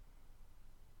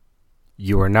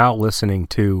You are now listening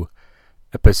to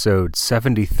episode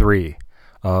 73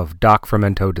 of Doc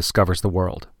Fermento Discovers the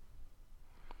World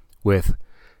with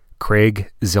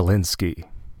Craig Zielinski.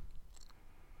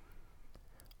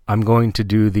 I'm going to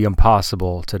do the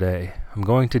impossible today. I'm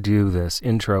going to do this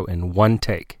intro in one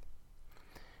take,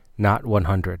 not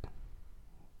 100.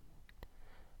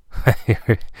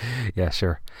 Yeah,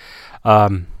 sure.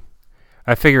 I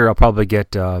figure I'll probably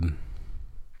get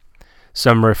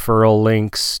some referral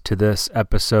links to this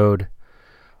episode.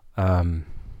 So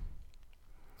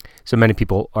many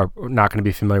people are not going to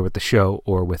be familiar with the show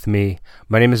or with me.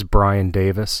 My name is Brian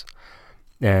Davis,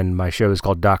 and my show is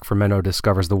called Doc Fermento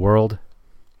Discovers the World.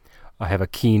 I have a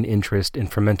keen interest in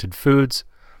fermented foods,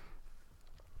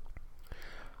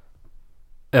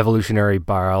 evolutionary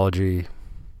biology,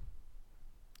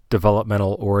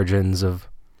 developmental origins of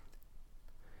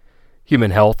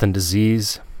human health and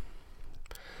disease.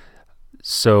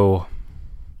 So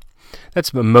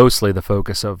that's mostly the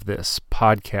focus of this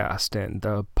podcast. And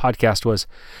the podcast was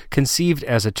conceived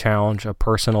as a challenge, a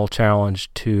personal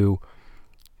challenge to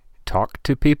talk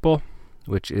to people,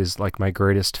 which is like my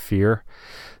greatest fear.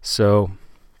 So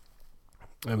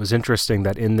it was interesting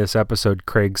that in this episode,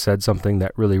 Craig said something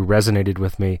that really resonated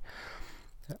with me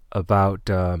about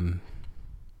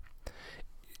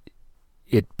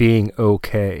it being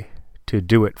okay to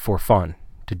do it for fun,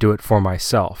 to do it for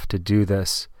myself, to do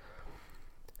this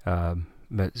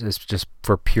it's just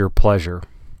for pure pleasure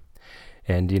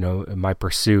and, my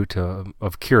pursuit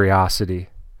of curiosity.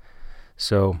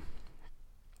 So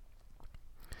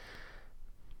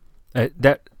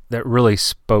that really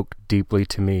spoke deeply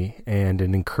to me, and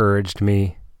it encouraged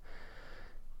me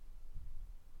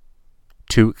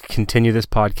to continue this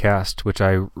podcast, which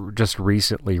I just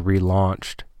recently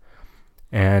relaunched.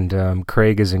 And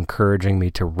Craig is encouraging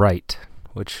me to write,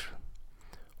 which,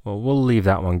 well, we'll leave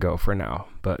that one go for now,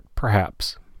 but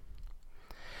perhaps.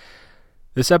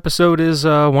 This episode is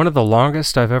one of the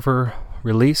longest I've ever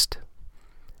released,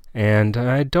 and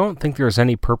I don't think there's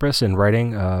any purpose in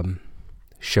writing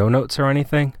show notes or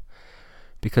anything,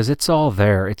 because it's all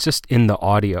there. It's just in the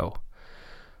audio.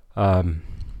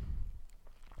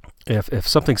 If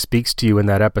something speaks to you in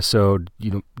that episode,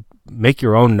 make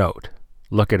your own note.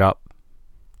 Look it up.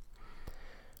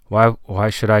 Why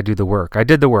should I do the work? I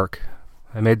did the work.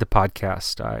 I made the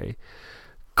podcast. I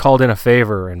called in a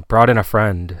favor and brought in a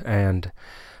friend, and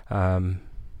I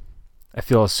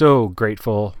feel so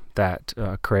grateful that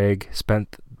Craig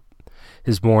spent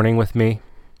his morning with me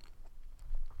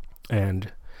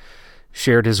and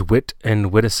shared his wit and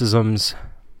witticisms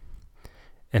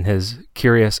and his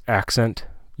curious accent,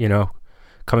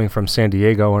 coming from San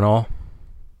Diego and all.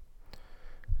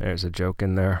 There's a joke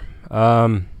in there.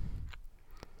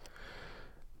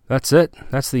 That's it.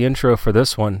 That's the intro for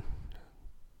this one.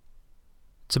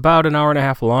 It's about an hour and a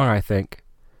half long, I think.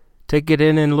 Take it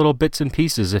in little bits and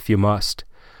pieces if you must,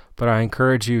 but I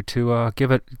encourage you to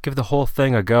give the whole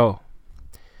thing a go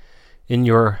in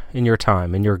your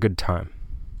time, in your good time.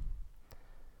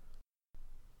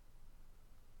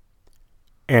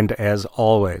 And as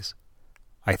always,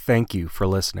 I thank you for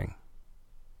listening.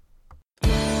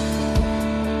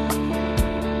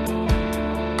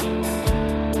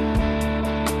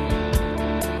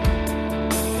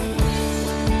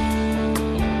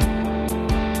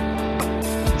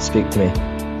 Speak to me.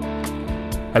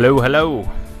 Hello.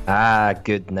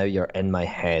 Good. Now you're in my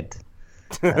head.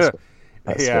 That's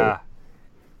Yeah. What,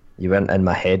 you weren't in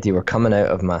my head. You were coming out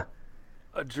of my...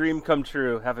 A dream come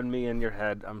true, having me in your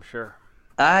head, I'm sure.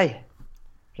 Aye.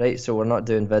 Right, so we're not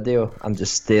doing video. I'm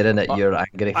just staring at your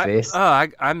angry face.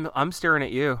 I'm staring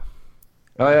at you.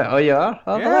 Oh, yeah. Oh, you are?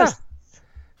 Oh, Yeah. nice.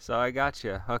 So I got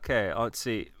you. Okay, let's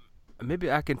see.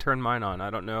 Maybe I can turn mine on. I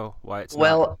don't know why it's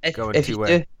Well, not going if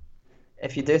two-way.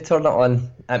 if you do turn it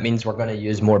on, that means we're going to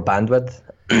use more bandwidth.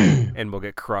 And we'll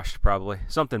get crushed, probably.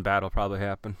 Something bad will probably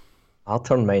happen. I'll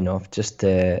turn mine off. Just,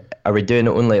 are we doing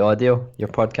only audio? Your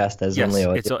podcast is only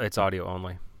audio? Yes, it's audio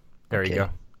only. There you go.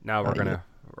 Now we're gonna.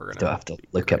 Do I have to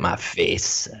look at my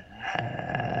face?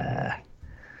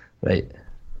 Right.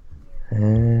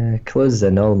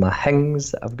 Closing all my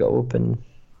things that I've got open.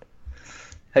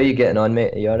 How you getting on,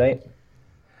 mate? Are you all right?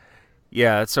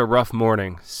 Yeah, it's a rough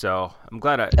morning, so I'm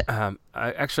glad I'm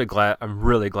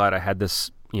really glad I had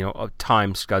this, a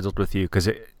time scheduled with you, because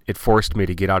it forced me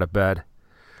to get out of bed.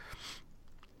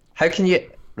 How can you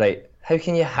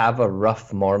have a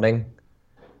rough morning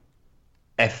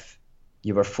if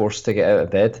you were forced to get out of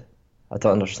bed? I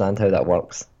don't understand how that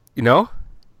works. No.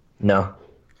 Well,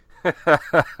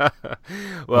 I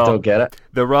don't get it.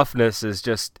 The roughness is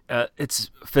just,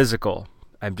 it's physical.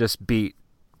 I'm just beat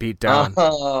beat down.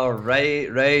 Oh, right.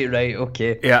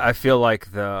 Okay. Yeah, I feel like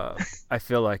I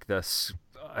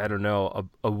don't know,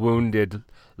 a wounded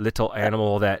little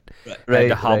animal that had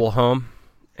to hobble home,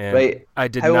 and Right. I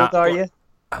did How old not. are you?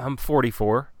 I'm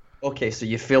 44. Okay, so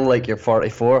you feel like you're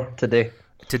 44 today.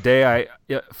 Today,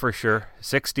 yeah, for sure, Good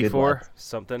 64 lad.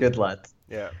 something. Good lad.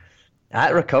 Yeah.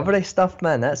 That recovery stuff,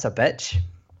 man, that's a bitch.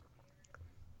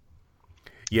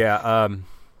 Yeah,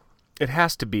 it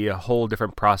has to be a whole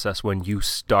different process when you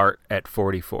start at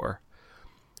 44.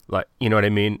 Like, you know what I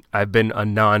mean? I've been a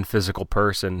non-physical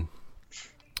person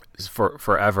for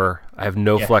forever. I have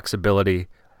no Yeah. flexibility.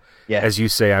 Yeah. As you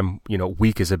say, I'm,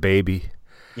 weak as a baby.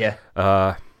 Yeah.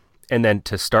 And then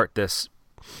to start this,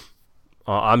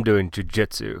 I'm doing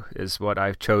jiu-jitsu is what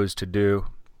I chose to do,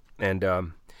 and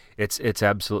it's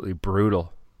absolutely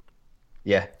brutal.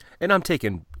 Yeah. And I'm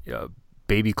taking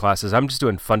baby classes. I'm just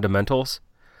doing fundamentals.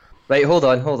 Right, hold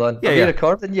on. Yeah, Are we yeah.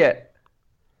 recording yet?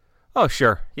 Oh,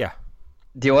 sure. Yeah.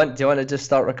 Do you want to just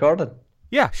start recording?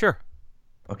 Yeah, sure.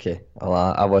 Okay. Well,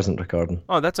 I wasn't recording.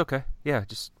 Oh, that's okay. Yeah,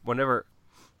 just whenever.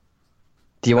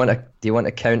 Do you want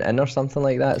to count in or something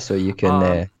like that so you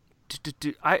can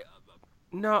I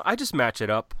just match it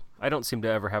up. I don't seem to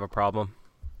ever have a problem.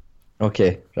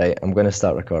 Okay, right. I'm going to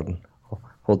start recording.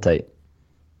 Hold tight.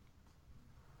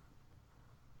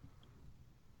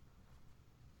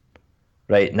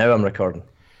 Right, now I'm recording.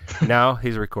 Now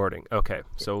he's recording. Okay,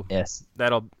 so Yes.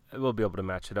 we'll be able to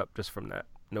match it up just from that.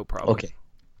 No problem. Okay.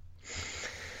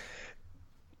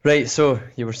 Right, so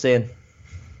you were saying.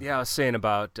 Yeah, I was saying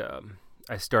about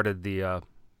I started the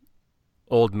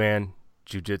old man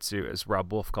jiu-jitsu, as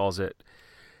Rob Wolf calls it,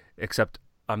 except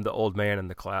I'm the old man in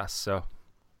the class, so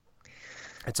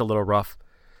it's a little rough.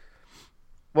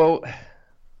 Well,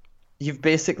 you've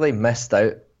basically missed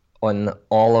out on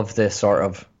all of the sort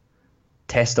of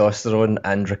testosterone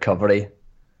and recovery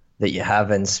that you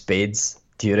have in spades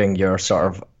during your sort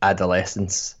of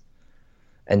adolescence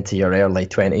into your early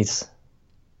 20s.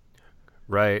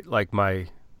 Right, like my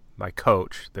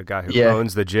coach, the guy who Yeah.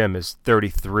 owns the gym, is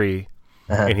 33,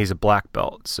 Uh-huh. and he's a black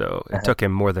belt, so it took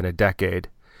him more than a decade.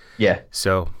 Yeah.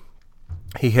 So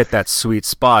he hit that sweet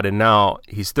spot, and now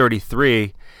he's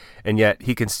 33, and yet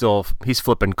he's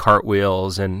flipping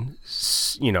cartwheels, and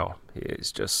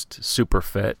he's just super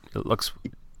fit. It looks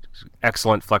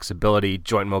excellent flexibility,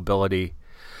 joint mobility.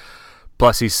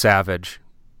 Plus, he's savage.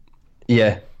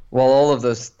 Yeah. Well, all of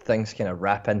those things kind of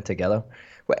wrap in together.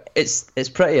 Well, it's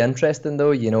pretty interesting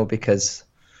though, because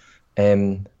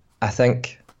I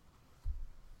think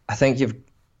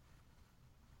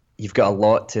you've got a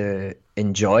lot to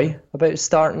enjoy about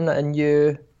starting a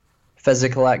new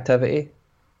physical activity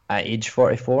at age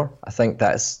 44. I think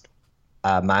that's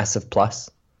a massive plus.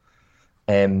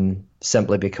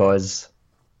 Simply because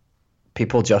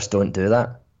people just don't do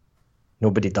that.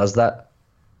 Nobody does that.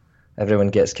 Everyone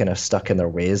gets kind of stuck in their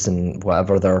ways and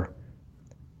whatever their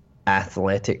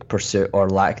athletic pursuit or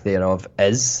lack thereof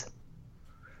is.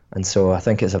 And so I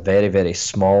think it's a very, very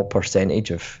small percentage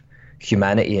of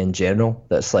humanity in general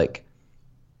that's like,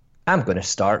 I'm going to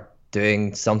start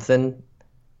doing something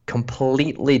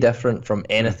completely different from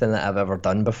anything that I've ever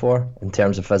done before in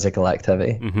terms of physical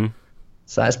activity. Mm-hmm.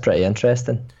 So that's pretty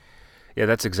interesting. Yeah,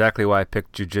 that's exactly why I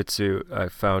picked jiu-jitsu. I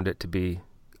found it to be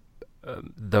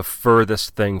the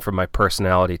furthest thing from my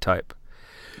personality type.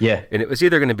 Yeah. And it was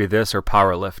either going to be this or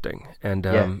powerlifting. And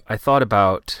I thought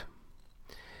about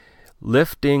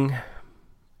lifting.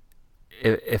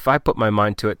 If I put my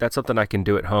mind to it, that's something I can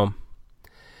do at home.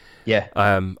 Yeah.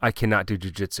 I cannot do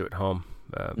jiu-jitsu at home.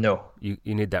 No. You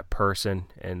need that person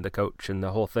and the coach and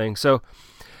the whole thing. So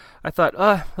I thought,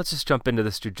 let's just jump into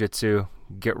this jiu-jitsu,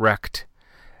 get wrecked,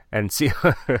 and see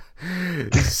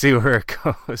see where it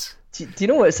goes. Do you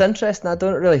know what's interesting? I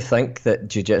don't really think that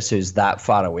jiu-jitsu is that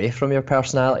far away from your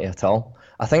personality at all.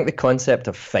 I think the concept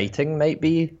of fighting might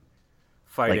be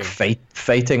Fighting. like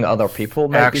fighting other people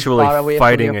might Actually be far away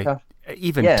fighting from your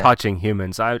even Yeah. touching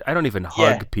humans. I don't even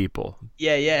hug people.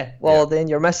 Yeah. Well, then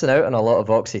you're missing out on a lot of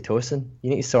oxytocin. You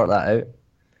need to sort that out.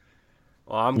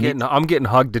 Well, I'm getting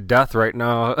hugged to death right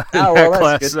now in Ah, that well,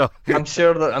 class. that's So good. I'm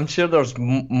sure there's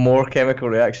more chemical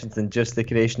reactions than just the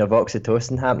creation of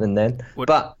oxytocin happening then.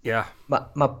 But yeah, my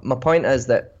point is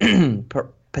that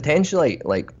potentially,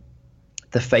 like,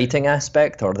 the fighting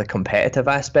aspect or the competitive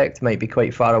aspect might be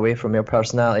quite far away from your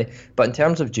personality. But in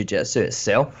terms of jiu-jitsu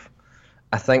itself,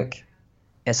 I think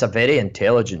it's a very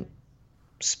intelligent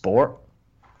sport.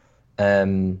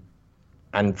 And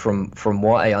from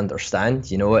what I understand,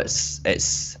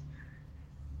 it's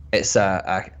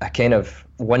a kind of,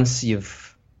 once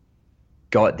you've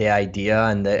got the idea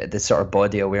and the sort of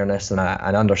body awareness and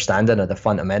an understanding of the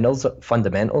fundamentals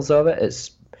of it,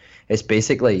 It's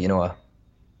basically,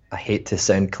 I hate to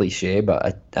sound cliche,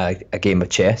 but a game of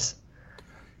chess.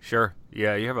 Sure.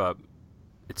 Yeah,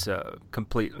 it's a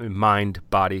complete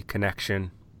mind-body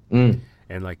connection, Mm.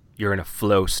 and like you're in a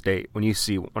flow state. When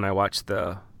I watch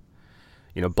the,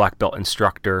 black belt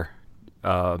instructor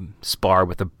spar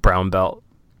with a brown belt,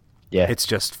 Yeah. it's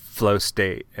just flow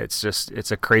state.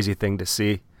 It's a crazy thing to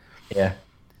see. Yeah.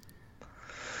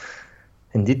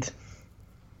 Indeed.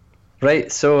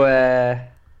 Right, so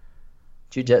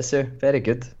jiu-jitsu, very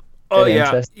good. Oh Very yeah,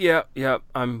 interesting.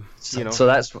 yeah. So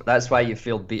that's why you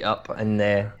feel beat up and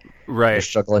you're Right.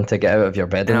 struggling to get out of your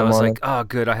bed And in I the was morning. like, oh,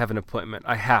 good, I have an appointment.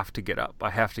 I have to get up. I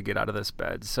have to get out of this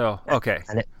bed. So, okay.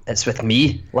 And it's with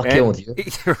me. Lucky And, old you.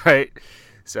 right.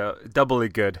 So, doubly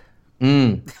good.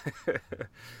 Mm.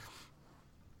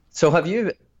 So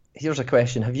here's a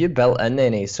question. Have you built in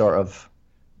any sort of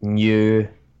new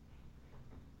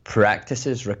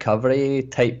practices, recovery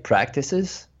type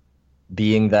practices?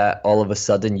 Being that all of a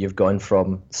sudden you've gone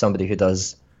from somebody who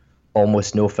does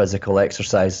almost no physical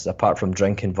exercise apart from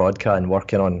drinking vodka and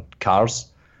working on cars,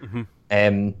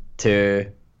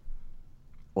 to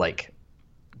like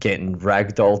getting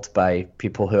ragdolled by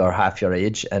people who are half your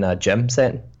age in a gym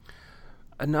setting.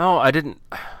 No, I didn't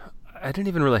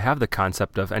even really have the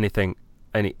concept of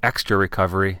any extra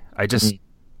recovery. I just,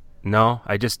 no,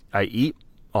 I eat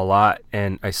a lot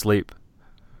and I sleep.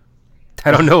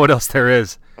 I don't know what else there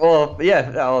is. Well, yeah,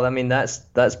 well, I mean that's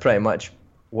pretty much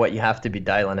what you have to be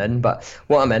dialing in. But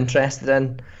what I'm interested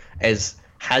in is,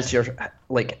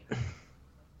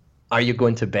 are you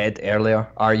going to bed earlier?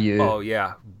 Are you? Oh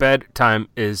yeah, bedtime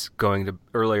is going to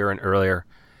earlier and earlier.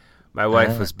 My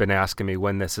wife has been asking me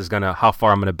how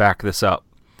far I'm gonna back this up.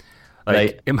 Like,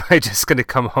 Right. am I just gonna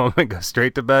come home and go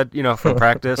straight to bed, from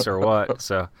practice or what?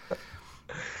 So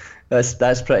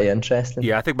That's pretty interesting.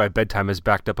 yeah, I think my bedtime is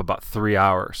backed up about 3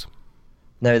 hours.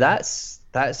 Now that's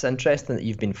interesting that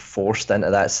you've been forced into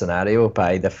that scenario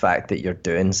by the fact that you're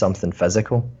doing something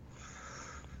physical.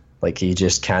 Like you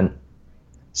just can't.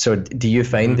 So do you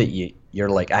find that you're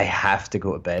like, I have to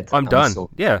go to bed? I'm done. So,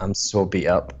 Yeah. I'm so beat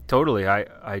up. Totally.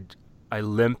 I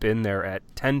limp in there at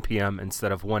 10 p.m.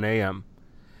 instead of 1 a.m.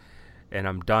 and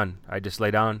I'm done. I just lay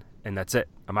down and that's it.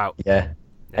 I'm out. Yeah.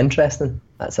 Interesting.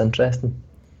 That's interesting.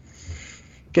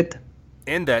 Good.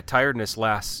 And that tiredness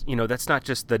lasts, that's not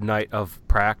just the night of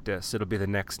practice. It'll be the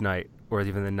next night or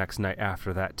even the next night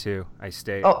after that too. I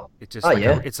stay. Oh. It's just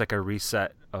yeah. it's like a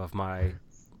reset of my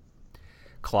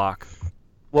clock.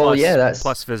 Well, Plus- yeah, that's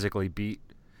plus physically beat.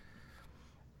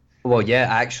 well, yeah,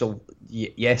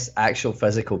 actual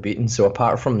physical beating. So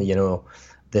apart from,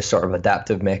 the sort of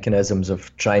adaptive mechanisms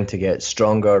of trying to get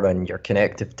stronger and your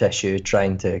connective tissue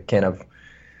trying to kind of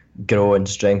grow and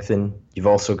strengthen, you've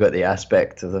also got the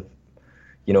aspect of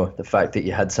the fact that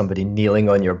you had somebody kneeling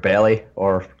on your belly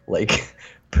or like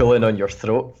pulling on your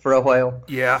throat for a while.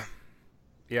 Yeah.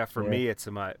 Yeah, for me it's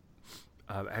I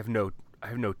have no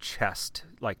chest,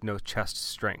 like no chest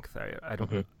strength. I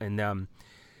don't and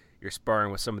you're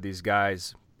sparring with some of these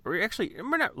guys. We're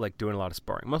not like doing a lot of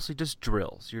sparring, mostly just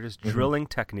drills. You're just drilling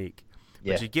technique.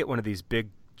 Yeah. But you get one of these big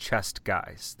chest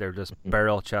guys. They're just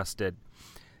barrel chested.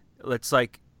 It's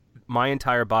like my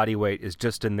entire body weight is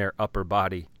just in their upper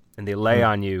body, and they lay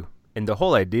on you. And the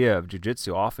whole idea of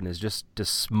jiu-jitsu often is just to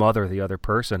smother the other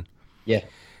person. Yeah.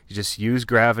 You just use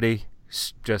gravity,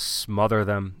 just smother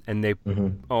them, and they.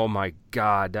 Oh my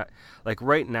God! Like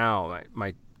right now,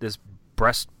 my this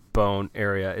breastbone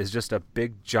area is just a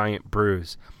big giant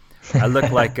bruise. I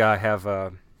look like I have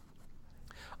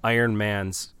Iron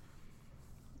Man's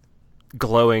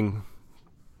glowing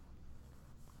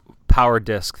power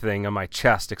disc thing on my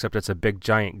chest, except it's a big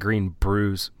giant green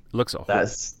bruise. It looks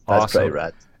That's awesome. pretty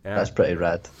rad. Yeah. That's pretty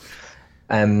rad.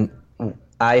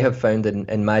 I have found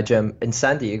in my gym in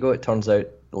San Diego, it turns out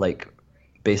like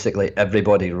basically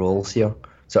everybody rolls here.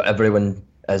 So everyone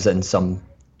is in some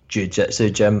jiu-jitsu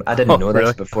gym. I didn't know really?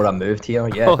 this before I moved here.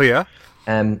 Yeah. Oh yeah.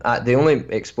 The only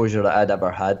exposure that I'd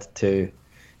ever had to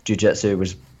jiu-jitsu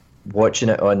was watching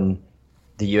it on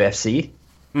the UFC.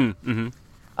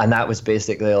 And that was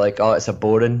basically like, oh, it's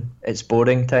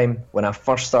boring time. When I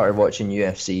first started watching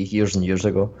UFC years and years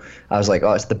ago, I was like,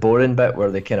 oh, it's the boring bit where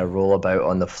they kind of roll about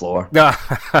on the floor.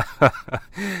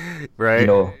 Right.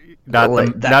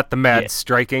 Not the mad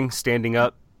striking, standing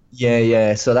up.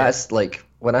 Yeah. So that's like,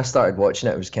 when I started watching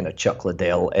it, it was kind of Chuck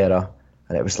Liddell era.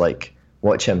 And it was like,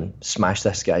 watch him smash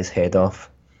this guy's head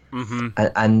off.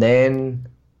 And then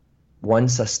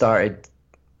once I started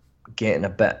getting a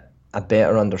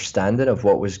better understanding of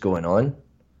what was going on,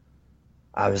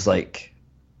 I was like,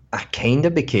 I kind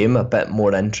of became a bit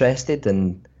more interested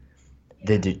in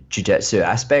the jiu-jitsu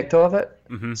aspect of it,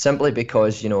 simply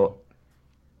because,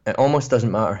 it almost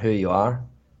doesn't matter who you are.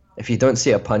 If you don't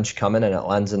see a punch coming and it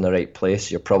lands in the right place,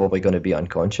 you're probably going to be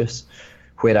unconscious.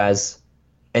 Whereas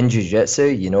in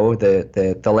jiu-jitsu,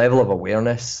 the level of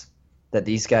awareness that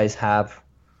these guys have,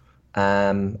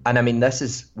 and I mean,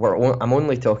 I'm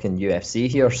only talking UFC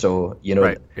here, so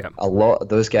Right. Yeah. a lot of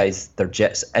those guys, their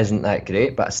jits isn't that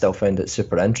great, but I still found it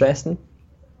super interesting.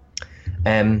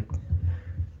 Um,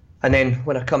 and then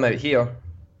when I come out here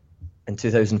in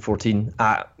 2014,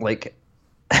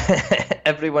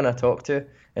 everyone I talked to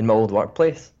in my old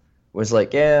workplace was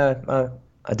like, yeah,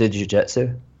 I do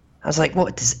jiu-jitsu. I was like,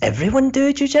 what, does everyone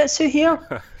do jiu-jitsu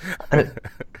here? And it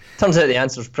turns out the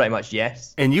answer is pretty much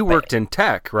yes. And you worked in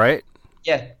tech, right?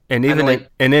 Yeah. And even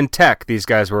in tech, these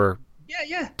guys were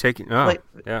yeah. taking.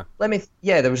 Yeah.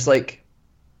 There was like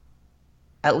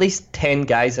at least 10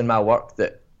 guys in my work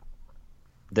that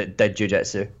did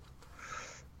jiu-jitsu.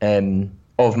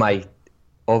 Of my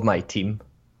team,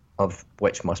 of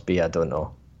which must be, I don't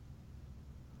know.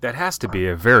 That has to be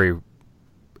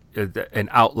an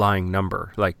outlying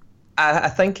number, like. I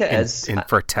think it is.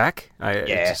 For tech,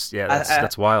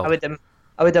 that's wild.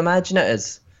 I would imagine it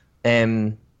is,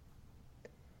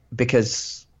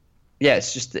 because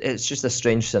it's just a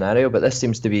strange scenario. But this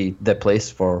seems to be the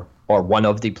place or one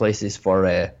of the places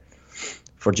for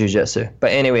jiu-jitsu.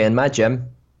 But anyway, in my gym,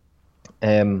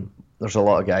 there's a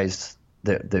lot of guys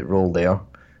that roll there,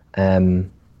 to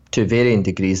varying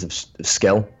degrees of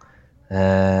skill,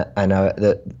 and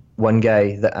the one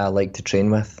guy that I like to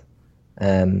train with.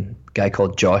 Guy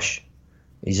called Josh.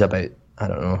 He's about, I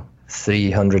don't know,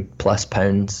 300 plus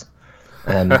pounds.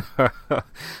 Okay.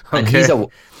 And he's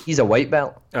a white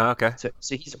belt. Oh, okay. So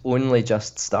he's only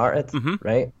just started,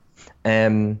 right?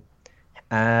 His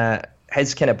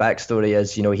kind of backstory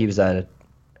is, he was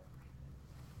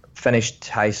finished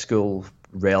high school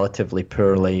relatively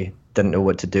poorly, didn't know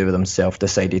what to do with himself,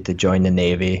 decided to join the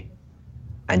Navy,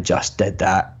 and just did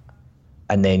that.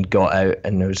 And then got out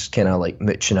and was kind of like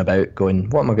mooching about, going,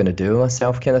 "What am I going to do with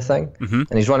myself?" kind of thing. Mm-hmm.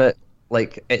 And he's one of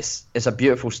it's a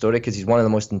beautiful story because he's one of the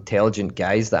most intelligent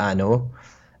guys that I know,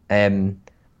 and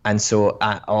so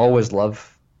I always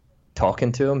love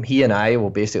talking to him. He and I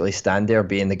will basically stand there,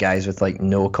 being the guys with like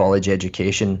no college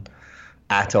education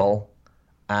at all,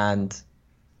 and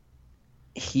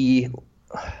he,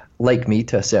 like me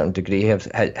to a certain degree,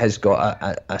 has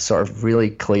got a sort of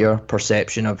really clear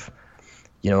perception of,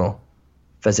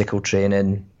 physical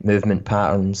training, movement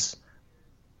patterns,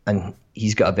 and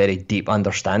he's got a very deep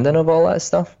understanding of all that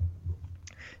stuff.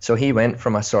 So he went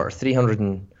from a sort of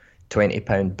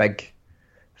 320-pound big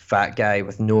fat guy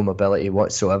with no mobility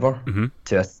whatsoever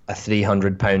to a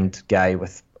 300-pound guy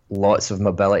with lots of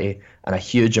mobility and a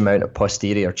huge amount of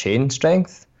posterior chain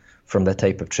strength from the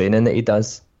type of training that he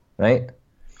does, right?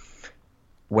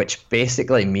 Which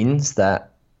basically means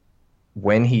that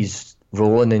when he's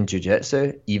rolling in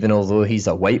jiu-jitsu, even although he's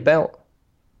a white belt,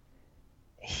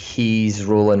 he's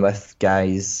rolling with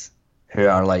guys who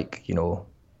are like,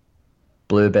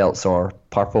 blue belts or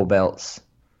purple belts,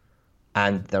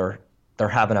 and they're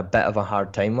having a bit of a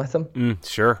hard time with him.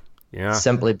 Sure. Yeah.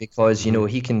 Simply because,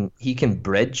 he can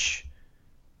bridge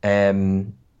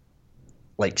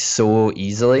like so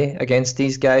easily against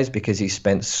these guys because he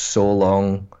spent so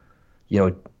long,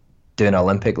 doing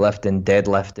Olympic lifting,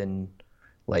 deadlifting,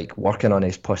 like working on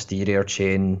his posterior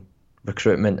chain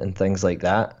recruitment and things like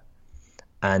that.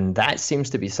 And that seems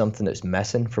to be something that's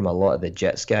missing from a lot of the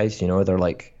jits guys. They're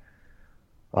like,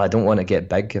 I don't want to get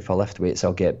big. If I lift weights,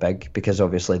 I'll get big, because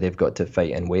obviously they've got to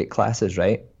fight in weight classes,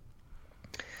 right?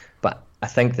 But I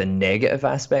think the negative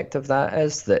aspect of that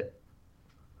is that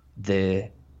they're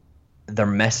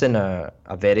missing a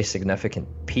very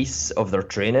significant piece of their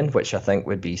training, which I think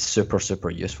would be super, super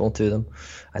useful to them.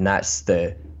 And that's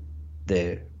the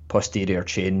posterior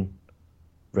chain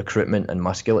recruitment and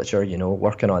musculature,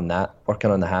 working on that,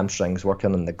 working on the hamstrings,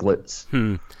 working on the glutes.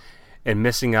 And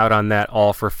missing out on that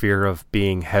all for fear of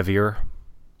being heavier.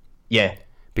 Yeah.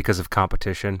 Because of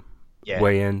competition. Yeah.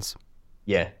 Weigh-ins.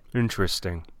 Yeah.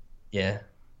 Interesting. Yeah.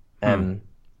 Well,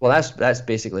 that's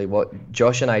basically what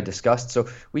Josh and I discussed. So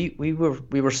we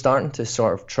were starting to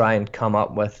sort of try and come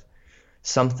up with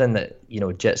something that,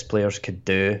 jits players could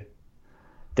do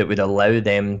that would allow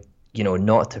them,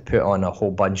 not to put on a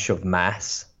whole bunch of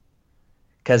mass.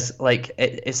 Because,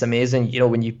 it's amazing,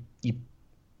 when you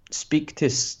speak to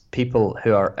people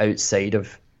who are outside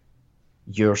of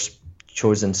your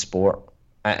chosen sport.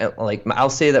 I'll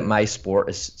say that my sport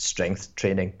is strength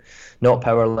training, not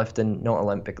powerlifting, not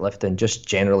Olympic lifting, just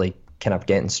generally kind of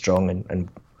getting strong and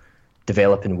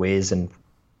developing ways in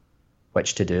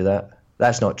which to do that.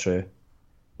 That's not true.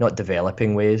 Not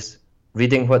developing ways,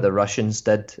 reading what the Russians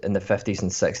did in the 50s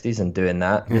and 60s and doing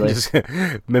that, really. Just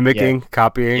mimicking,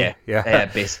 copying. Yeah, Yeah.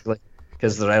 basically,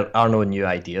 because there are no new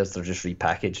ideas; they're just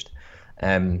repackaged.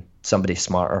 Somebody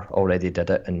smarter already did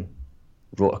it and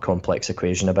wrote a complex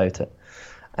equation about it.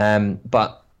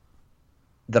 But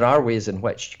there are ways in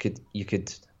which you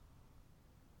could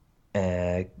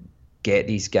get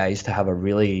these guys to have a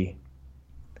really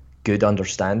good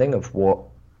understanding of what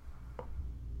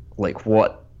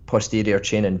posterior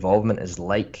chain involvement is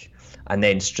like, and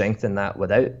then strengthen that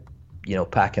without,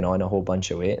 packing on a whole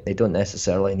bunch of weight. They don't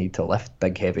necessarily need to lift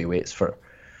big heavy weights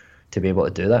to be able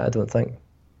to do that, I don't think.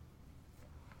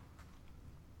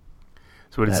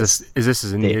 So what is this? Is this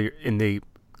in the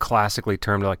classically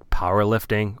termed like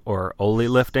powerlifting or only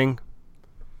lifting?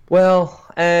 Well,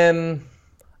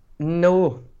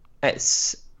 no,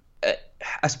 it's.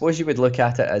 I suppose you would look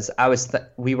at it as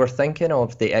we were thinking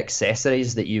of the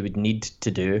accessories that you would need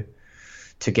to do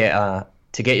to get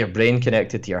your brain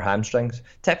connected to your hamstrings.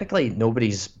 Typically,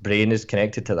 nobody's brain is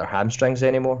connected to their hamstrings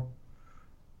anymore,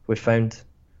 we found.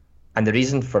 And the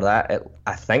reason for that,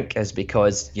 I think, is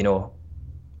because,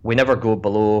 we never go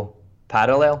below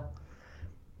parallel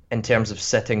in terms of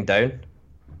sitting down.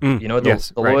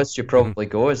 The lowest you probably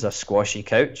go is a squashy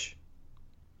couch.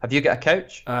 Have you got a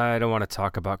couch? I don't want to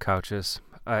talk about couches.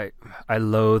 I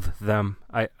loathe them.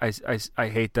 I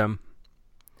hate them.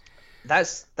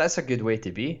 That's a good way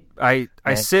to be. I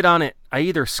sit on it. I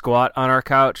either squat on our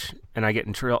couch and I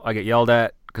get yelled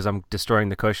at because I'm destroying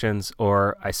the cushions,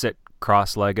 or I sit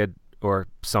cross-legged or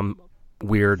some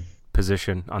weird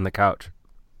position on the couch.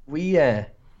 We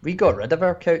got rid of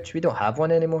our couch. We don't have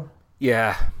one anymore.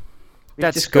 Yeah,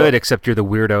 that's good. Except you're the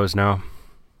weirdos now.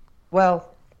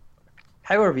 Well,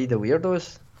 how are we the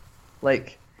weirdos?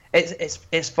 Like,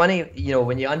 it's funny,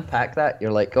 when you unpack that,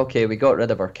 you're like, okay, we got rid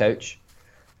of our couch.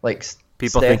 Like,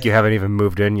 people think you haven't even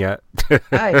moved in yet.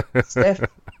 Aye,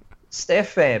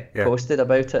 Steph posted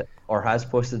about it, or has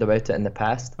posted about it in the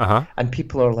past. And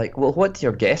people are like, well, what do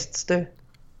your guests do?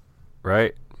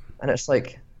 Right. And it's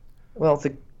like, well,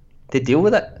 they deal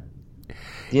with it.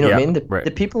 You know what I mean?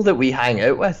 The people that we hang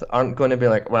out with aren't going to be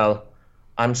like, well,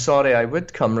 I'm sorry, I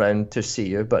would come round to see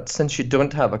you, but since you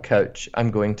don't have a couch,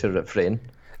 I'm going to refrain.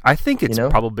 I think it's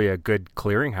probably a good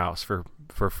clearinghouse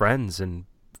for friends and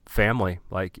family.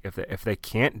 Like, if they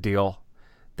can't deal,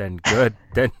 then good.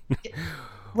 Then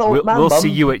we'll see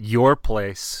you at your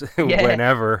place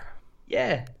whenever.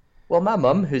 Yeah. Well, my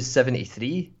mum, who's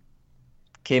 73,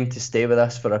 came to stay with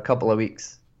us for a couple of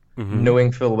weeks,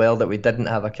 knowing full well that we didn't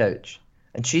have a couch.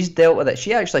 And she's dealt with it.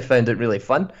 She actually found it really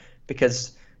fun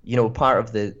because, part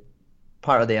of the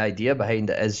idea behind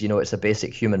it is, it's a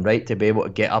basic human right to be able to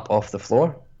get up off the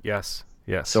floor. Yes.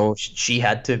 So she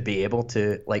had to be able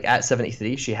to, like, at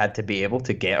 73, she had to be able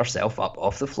to get herself up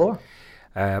off the floor.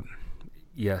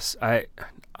 Yes, I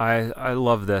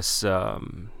love this.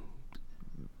 Watching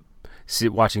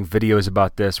videos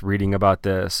about this, reading about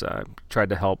this. I tried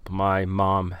to help my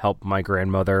mom, help my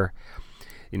grandmother.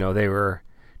 They were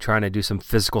trying to do some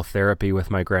physical therapy with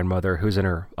my grandmother, who's in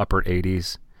her upper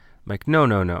 80s. I'm like,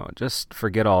 no, just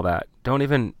forget all that. Don't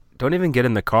even get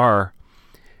in the car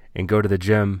and go to the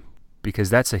gym, because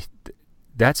that's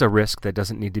a risk that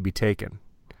doesn't need to be taken.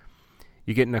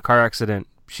 You get in a car accident,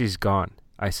 she's gone.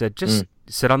 I said, just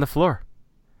sit on the floor.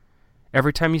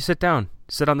 Every time you sit down,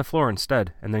 sit on the floor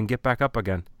instead, and then get back up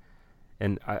again.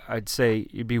 And I'd say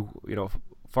you'd be,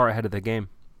 far ahead of the game.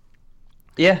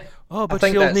 Yeah. Oh, but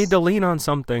she'll need to lean on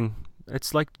something.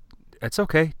 It's like, it's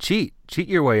okay. Cheat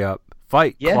your way up.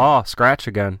 Fight, claw, scratch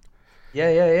again.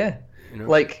 Yeah.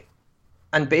 Like,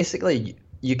 and basically,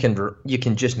 you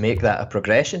can just make that a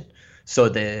progression. So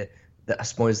I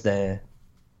suppose the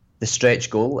stretch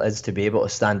goal is to be able to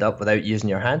stand up without using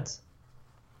your hands.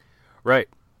 Right.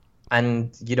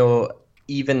 And,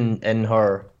 even in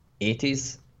her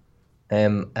 80s,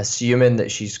 assuming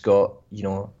that she's got,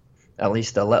 at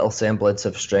least a little semblance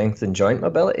of strength and joint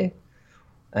mobility,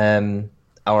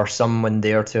 or someone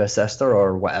there to assist her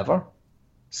or whatever,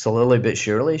 slowly but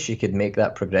surely she could make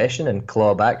that progression and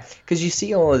claw back. Because you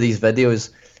see all of these videos,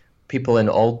 people in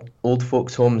old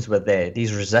folks' homes with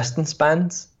these resistance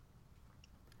bands.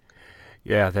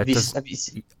 Yeah, have you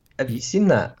seen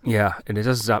that? Yeah, and it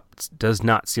does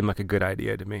not seem like a good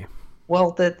idea to me.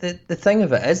 Well, the thing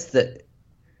of it is that,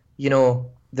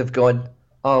 they've gone,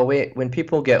 oh wait, when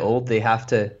people get old, they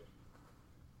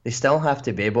still have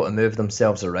to be able to move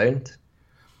themselves around.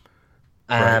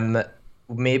 Right.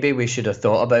 Maybe we should have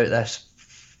thought about this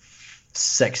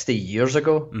 60 years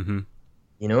ago.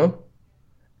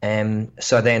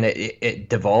 So then it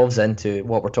devolves into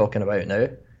what we're talking about now.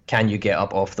 Can you get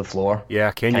up off the floor?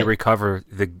 Yeah, can you recover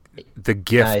the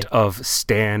gift Aye. of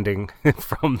standing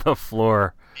from the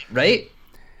floor. Right?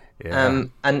 Yeah.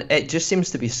 And it just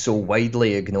seems to be so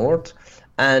widely ignored.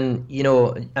 And, you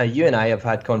and I have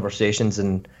had conversations,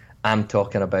 and I'm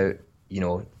talking about,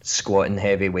 squatting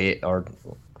heavy weight, or,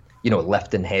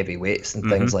 lifting heavy weights and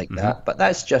things like Mm-hmm. that. But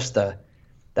that's just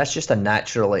a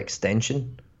natural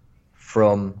extension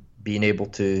from being able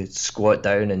to squat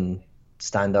down and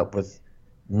stand up with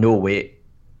no weight,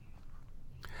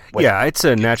 with Yeah, it's a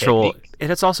good natural, technique.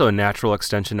 and it's also a natural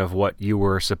extension of what you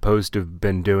were supposed to have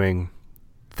been doing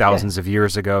Yeah, thousands of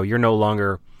years ago. You're no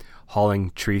longer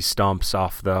hauling tree stumps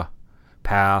off the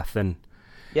path and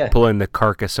yeah, pulling the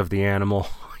carcass of the animal,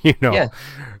 yeah.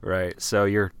 right? So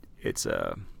you're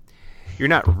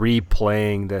not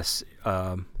replaying this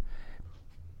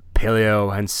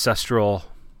paleo ancestral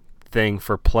thing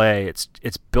for play. It's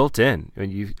built in.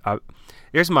 And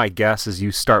here's my guess: is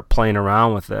you start playing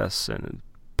around with this and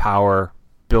power,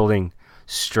 building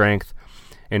strength,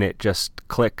 and it just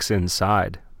clicks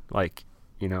inside, like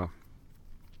Well,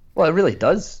 it really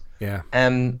does. yeah.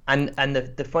 And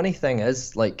the funny thing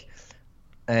is, like,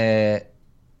 uh,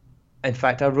 in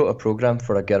fact, I wrote a program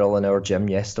for a girl in our gym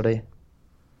yesterday.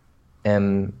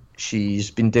 She's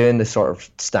been doing the sort of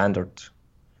standard,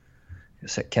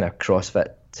 it's like kind of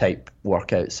CrossFit type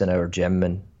workouts in our gym,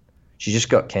 and she just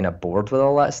got kind of bored with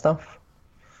all that stuff,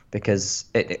 because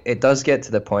it does get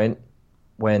to the point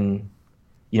when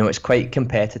it's quite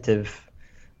competitive,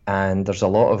 and there's a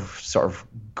lot of sort of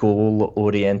goal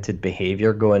oriented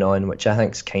behavior going on, which I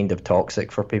think is kind of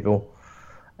toxic for people,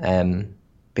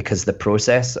 because the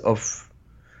process of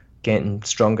getting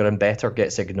stronger and better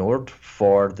gets ignored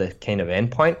for the kind of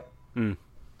endpoint, Mm.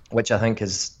 which I think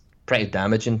is pretty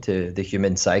damaging to the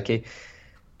human psyche.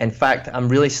 In fact, I'm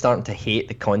really starting to hate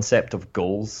the concept of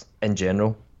goals in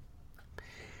general.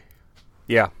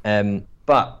 Yeah.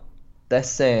 But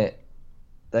this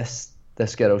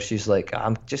girl, she's like,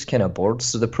 I'm just kind of bored.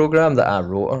 So the program that I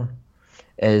wrote her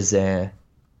is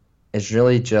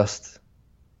really just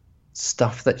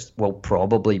stuff that will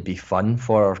probably be fun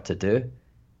for her to do.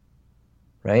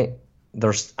 Right?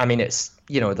 I mean, it's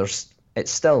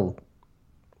still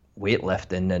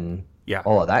weightlifting and Yeah.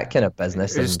 all of that kind of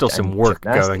business, There's and, still some and work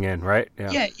gymnastics. going in, right?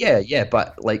 Yeah. Yeah.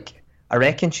 But like, I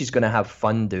reckon she's going to have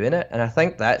fun doing it, and I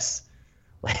think that's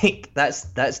like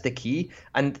that's the key.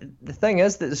 And the thing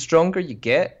is that the stronger you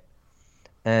get,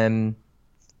 the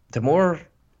more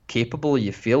capable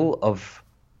you feel of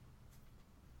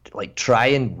like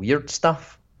trying weird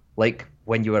stuff. Like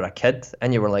when you were a kid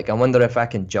and you were like, I wonder if I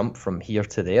can jump from here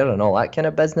to there and all that kind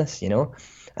of business,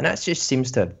 And that just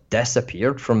seems to have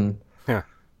disappeared from Yeah.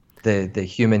 the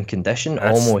human condition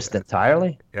That's almost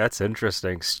entirely. that's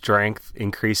interesting. Strength,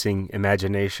 increasing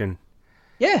imagination.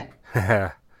 Yeah.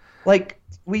 Yeah. Like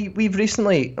we've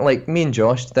recently, like me and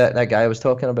Josh, that guy I was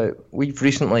talking about, we've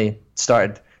recently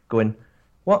started going,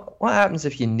 what happens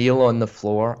if you kneel on the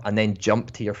floor and then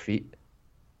jump to your feet?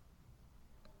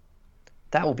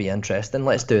 That will be interesting.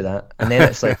 Let's do that. And then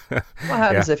it's like, what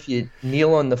happens if you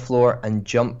kneel on the floor and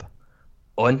jump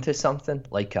onto something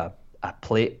like a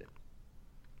plate?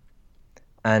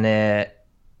 And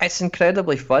it's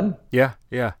incredibly fun, Yeah.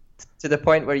 Yeah. to the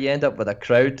point where you end up with a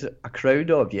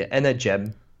crowd of you in a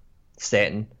gym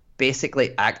setting,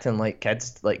 basically acting like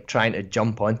kids, like trying to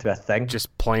jump onto a thing.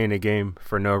 Just playing a game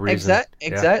for no reason.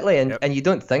 Exactly. And Yep. and you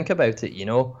don't think about it,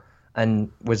 And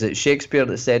was it Shakespeare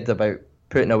that said about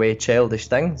putting away childish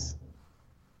things?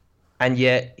 And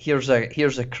yet here's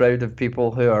a crowd of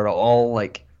people who are all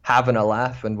like having a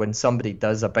laugh, and when somebody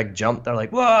does a big jump, they're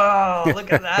like, "Whoa,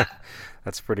 look at that!"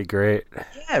 That's pretty great.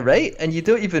 Yeah, right. And you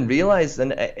don't even realize.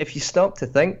 And if you stop to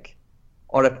think,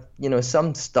 or if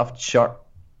some stuffed shirt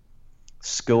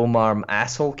school marm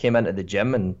asshole came into the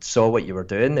gym and saw what you were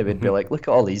doing, they would be like, "Look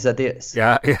at all these idiots."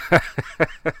 Yeah. You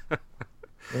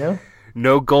know?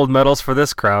 No gold medals for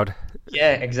this crowd.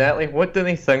 Yeah, exactly. What do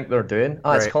they think they're doing?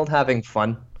 Oh, it's Right. called having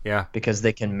fun, Yeah. because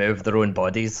they can move their own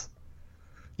bodies.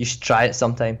 You should try it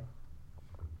sometime.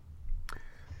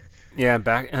 Yeah,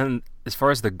 and as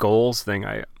far as the goals thing,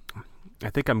 I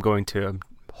think I'm going to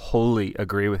wholly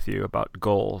agree with you about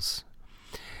goals.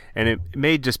 And it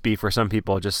may just be for some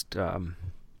people just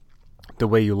the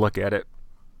way you look at it.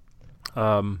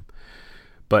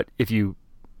 But if you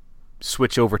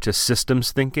switch over to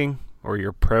systems thinking, or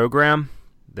your program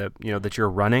that you're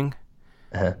running,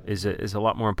 Uh-huh. is a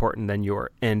lot more important than your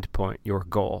end point, your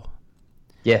goal.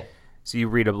 Yeah, So you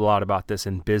read a lot about this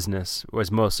in business,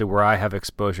 was mostly where I have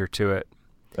exposure to it,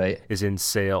 right. is in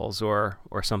sales or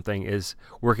something, is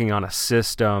working on a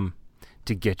system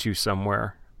to get you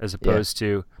somewhere, as opposed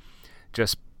to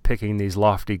just picking these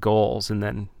lofty goals. And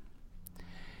then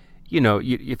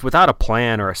if without a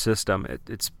plan or a system,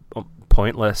 it's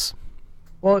pointless.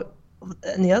 Well,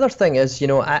 and the other thing is,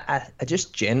 I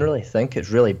just generally think it's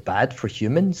really bad for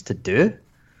humans to do,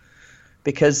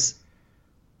 because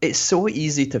it's so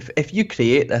easy if you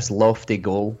create this lofty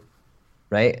goal,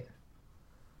 right,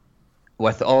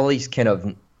 with all these kind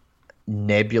of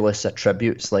nebulous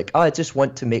attributes, like, oh, I just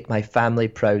want to make my family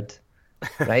proud,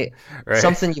 right? Right.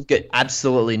 Something you've got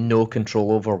absolutely no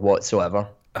control over whatsoever,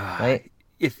 right?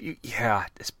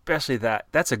 Especially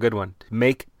that's a good one. To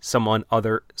make some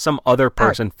other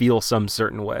person feel some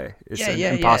certain way. It's an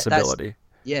impossibility.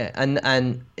 And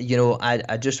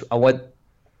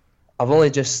I've only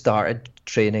just started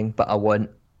training, but I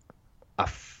want a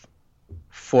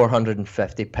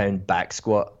 450-pound back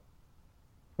squat,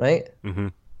 right? Mm-hmm.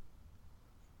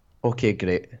 Okay,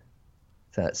 great.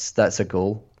 That's a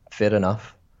goal. Fair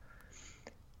enough.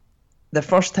 The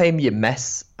first time you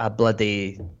miss a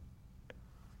bloody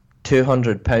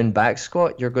 200-pound back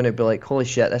squat, you're going to be like, holy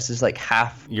shit, this is like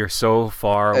half. You're so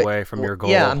far away from your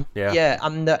goal. I'm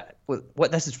not.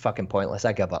 What? This is fucking pointless.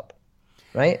 I give up.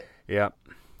 Right? Yeah.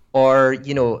 Or,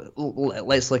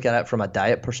 let's look at it from a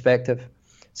diet perspective.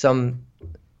 Some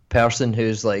person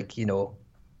who's like,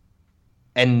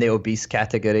 in the obese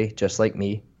category, just like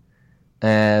me,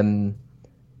 and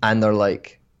they're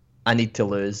like, I need to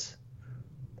lose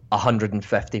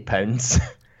 150 pounds.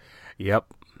 Yep.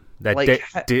 That like,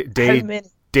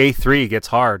 day 3 gets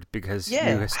hard because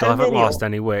you still haven't lost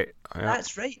any weight. Yeah.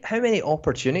 That's right. How many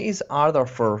opportunities are there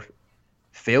for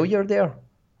failure there?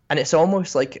 And it's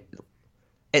almost like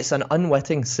it's an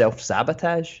unwitting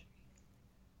self-sabotage.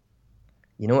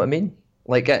 You know what I mean?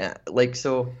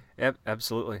 So. Yep,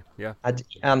 absolutely. Yeah.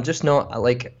 I'm just not,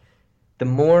 like, the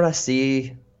more I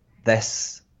see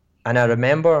this, and I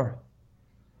remember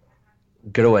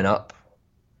growing up,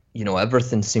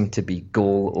 everything seemed to be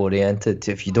goal-oriented.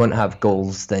 If you don't have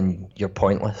goals, then you're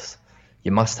pointless.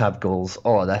 You must have goals.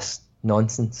 Oh, that's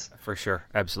nonsense. For sure.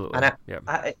 Absolutely.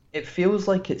 And it feels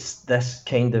like it's this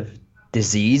kind of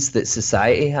disease that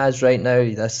society has right now,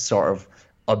 this sort of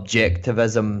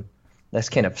objectivism, this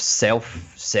kind of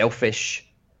selfish,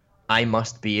 I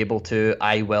must be able to,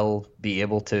 I will be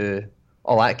able to,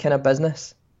 all that kind of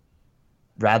business,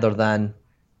 rather than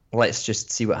let's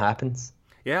just see what happens.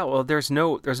 Yeah, well, there's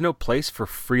no place for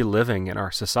free living in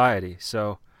our society,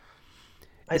 so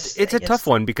it's a tough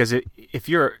one, because if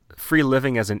you're free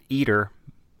living as an eater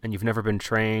and you've never been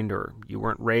trained or you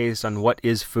weren't raised on what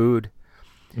is food,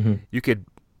 mm-hmm. you could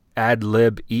ad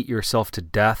lib eat yourself to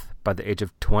death by the age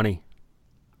of 20.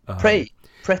 Pretty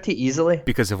easily,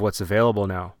 because of what's available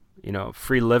now.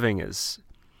 Free living it's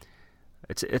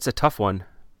a tough one.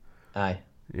 Aye.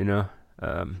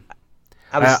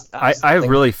 I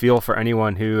really feel for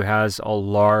anyone who has a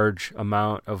large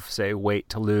amount of, say, weight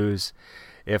to lose,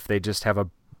 if they just have a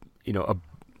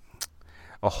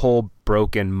whole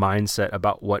broken mindset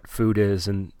about what food is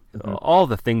and mm-hmm. all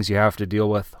the things you have to deal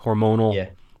with,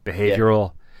 hormonal,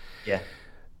 behavioral,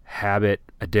 habit,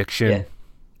 addiction. Yeah.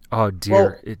 Oh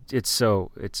dear,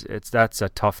 well, that's a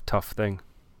tough thing.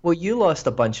 Well, you lost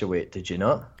a bunch of weight, did you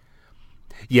not?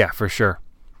 Yeah, for sure.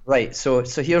 Right. So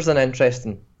here's an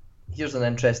interesting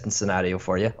scenario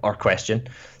for you, or question.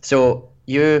 So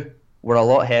you were a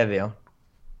lot heavier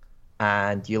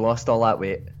and you lost all that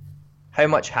weight. How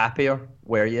much happier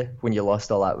were you when you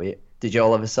lost all that weight? Did you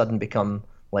all of a sudden become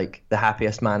like the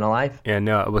happiest man alive? Yeah,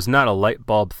 no, it was not a light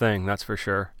bulb thing, that's for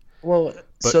sure. Well,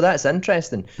 so that's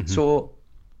interesting. Mm-hmm. So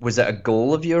was it a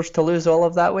goal of yours to lose all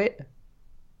of that weight?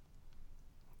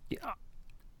 Yeah.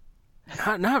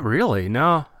 Not really,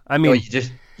 no. I mean, no,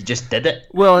 you just did it.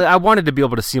 Well, I wanted to be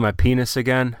able to see my penis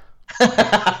again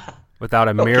without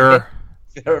a mirror.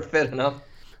 Fair enough.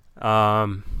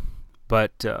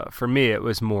 But for me, it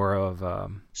was more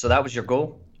of. So that was your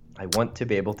goal? I want to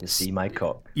be able to see my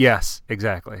cock. Yes,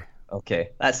 exactly.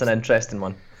 Okay, that's an interesting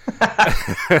one.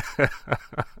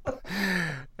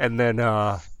 And then,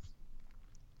 well,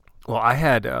 I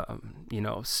had,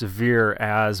 severe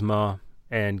asthma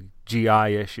and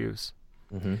GI issues.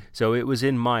 Mm-hmm. So it was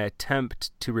in my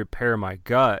attempt to repair my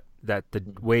gut that the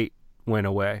weight went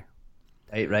away.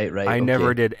 Right. I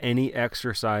never did any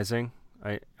exercising.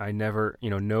 I never,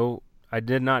 I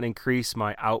did not increase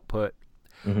my output.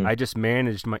 Mm-hmm. I just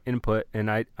managed my input, and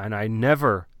I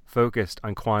never focused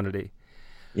on quantity.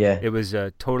 Yeah. It was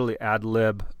totally ad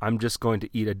lib. I'm just going to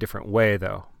eat a different way,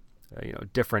 though.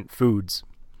 Different foods.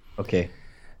 Okay.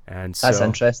 And so, that's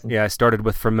interesting. Yeah, I started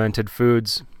with fermented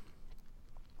foods.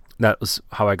 That was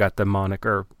how I got the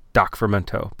moniker Doc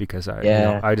Fermento, because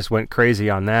I just went crazy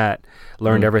on that,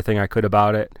 learned everything I could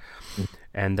about it.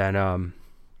 And then, and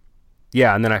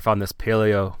then I found this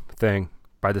paleo thing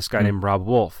by this guy named Rob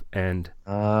Wolf, and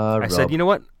I said, you know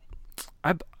what,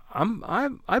 I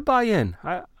buy in.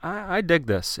 I dig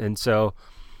this, and so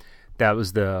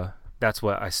that's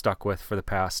what I stuck with for the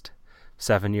past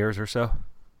 7 years or so.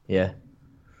 Yeah.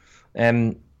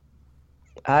 That's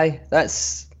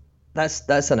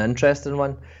an interesting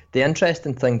one. The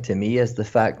interesting thing to me is the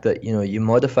fact that, you know, you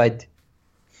modified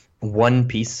one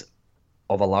piece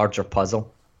of a larger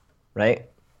puzzle, right?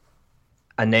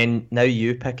 And then now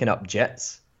you picking up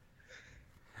jits.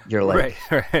 You're like,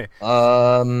 right.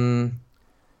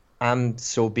 I'm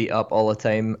so beat up all the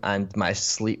time and my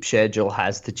sleep schedule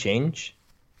has to change,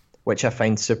 which I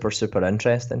find super, super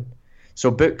interesting.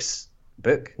 So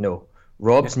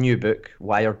Rob's new book,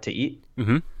 Wired to Eat,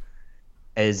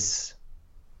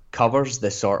 covers the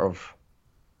sort of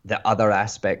the other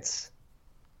aspects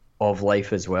of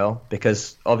life as well,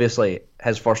 because obviously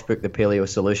his first book, The Paleo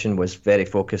Solution, was very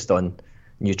focused on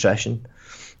nutrition,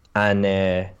 and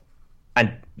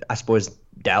I suppose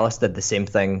Dallas did the same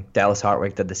thing. Dallas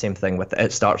Hartwig did the same thing with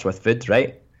It Starts With Food,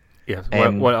 right? Yeah,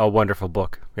 what a wonderful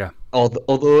book. Yeah.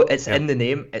 Although it's in the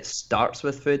name, it starts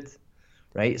with food,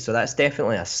 right? So that's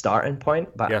definitely a starting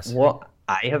point. But what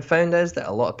I have found is that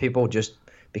a lot of people just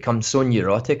become so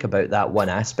neurotic about that one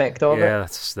aspect of it. Yeah,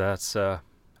 that's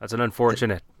an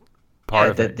unfortunate part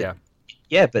of it.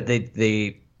 Yeah, but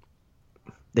they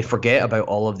forget about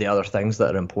all of the other things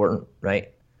that are important,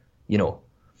 right? You know,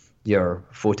 your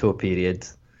photo period,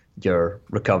 your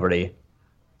recovery,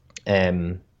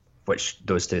 which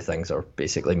those two things are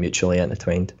basically mutually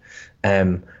intertwined,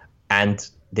 and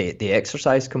the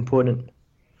exercise component,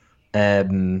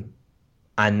 and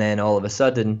then all of a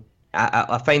sudden,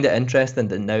 I find it interesting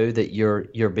that now that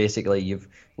you're basically, you've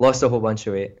lost a whole bunch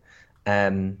of weight,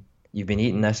 you've been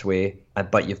eating this way,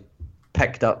 but you've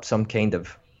picked up some kind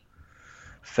of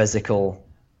physical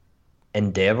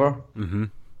endeavor,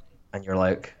 and you're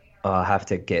like, oh, I have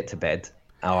to get to bed.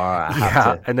 Or I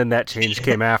have to... and then that change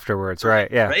came afterwards,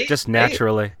 right? Yeah, right? Just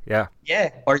naturally, right? Yeah.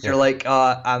 Or you're like,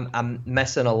 I'm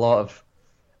missing a lot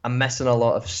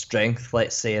of strength,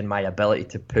 let's say, in my ability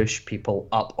to push people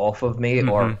up off of me,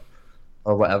 or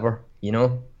whatever, you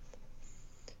know.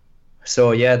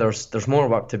 So yeah, there's more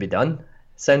work to be done.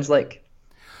 Sounds like.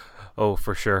 Oh,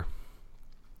 for sure.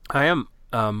 I am.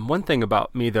 One thing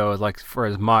about me though, like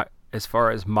as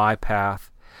far as my path,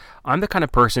 I'm the kind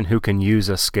of person who can use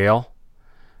a scale,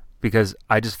 because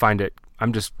I just find it.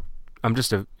 I'm just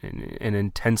an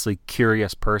intensely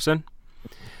curious person,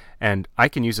 and I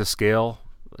can use a scale,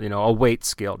 you know, a weight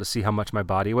scale, to see how much my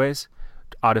body weighs,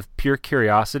 out of pure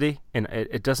curiosity, and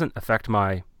it doesn't affect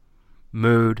my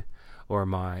mood or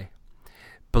my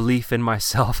belief in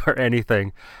myself or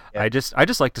anything. Yeah. I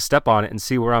just like to step on it and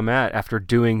see where I'm at after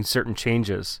doing certain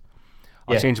changes.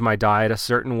 I'll change my diet a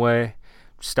certain way,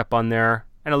 step on there,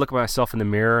 and I look at myself in the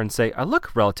mirror and say, I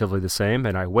look relatively the same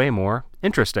and I weigh more.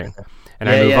 Interesting. And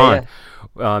I move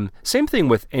on. Same thing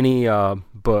with any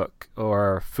book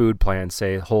or food plan,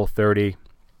 say Whole30,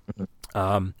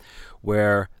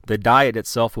 where the diet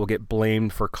itself will get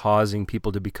blamed for causing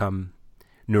people to become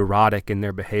neurotic in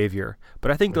their behavior. But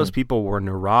I think those people were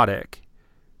neurotic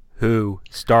who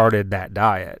started that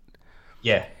diet.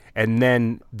 Yeah. And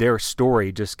then their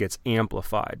story just gets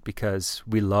amplified because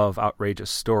we love outrageous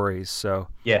stories. So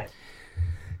yeah,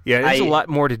 there's a lot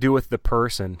more to do with the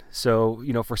person. So,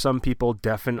 you know, for some people,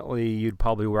 definitely you'd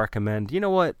probably recommend, you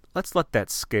know what, let's let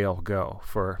that scale go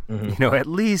for, you know, at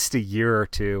least a year or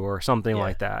two or something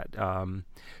like that.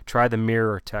 Try the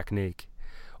mirror technique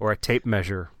or a tape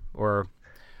measure or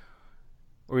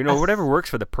you know, whatever works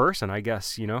for the person, I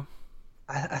guess, you know.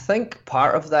 I think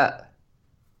part of that,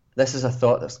 this is a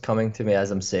thought that's coming to me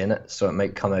as I'm saying it, so it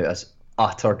might come out as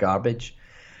utter garbage.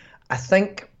 I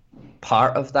think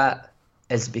part of that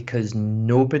is because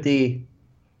nobody...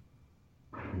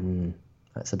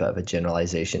 that's a bit of a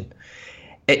generalization.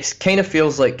 It kind of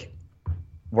feels like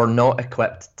we're not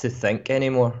equipped to think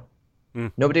anymore.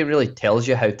 Nobody really tells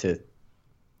you how to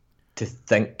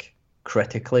think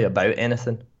critically about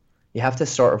anything. You have to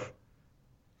sort of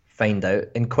find out.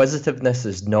 Inquisitiveness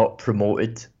is not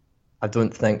promoted, I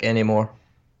don't think, anymore,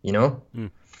 you know?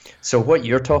 So what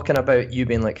you're talking about, you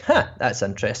being like, that's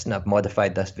interesting, I've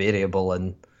modified this variable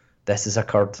and this has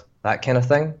occurred, that kind of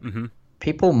thing.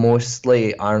 People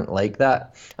mostly aren't like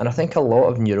that. And I think a lot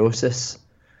of neurosis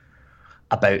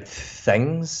about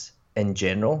things in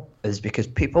general is because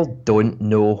people don't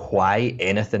know why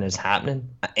anything is happening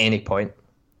at any point.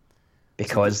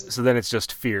 Because so then it's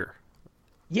just fear.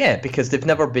 Yeah, because they've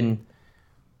never been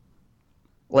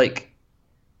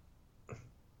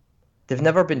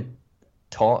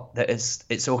taught that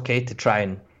it's okay to try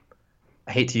and,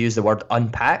 I hate to use the word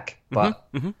unpack, but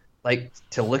like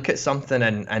to look at something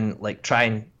and like try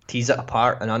and tease it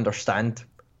apart and understand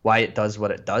why it does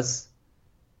what it does,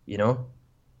 you know?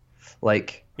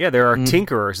 Like, Yeah, there are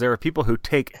tinkerers. There are people who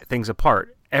take things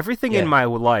apart. Everything in yeah, my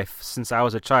life since I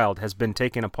was a child has been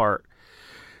taken apart.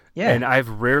 yeah. And I've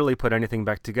rarely put anything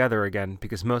back together again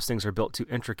because most things are built too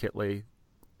intricately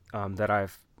that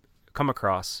I've come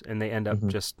across, and they end up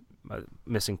just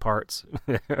missing parts.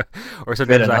 Or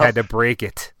sometimes I had to break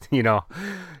it, to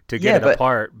get it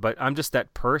apart. But I'm just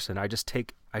that person. I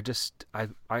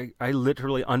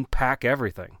literally unpack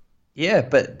everything. Yeah,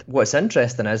 but what's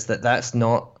interesting is that that's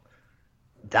not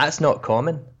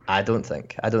common. I don't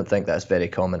think that's very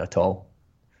common at all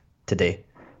today.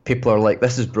 People are like,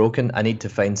 this is broken. I need to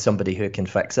find somebody who can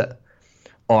fix it,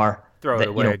 or throw it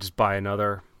away. Just buy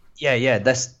another. Yeah.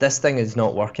 This thing is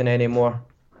not working anymore.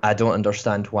 I don't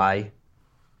understand why.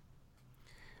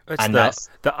 It's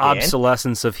the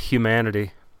obsolescence of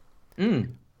humanity.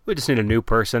 We just need a new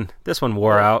person. This one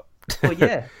wore out. Well,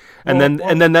 yeah. And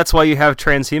then that's why you have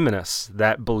transhumanists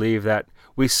that believe that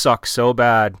we suck so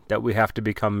bad that we have to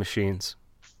become machines.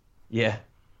 Yeah.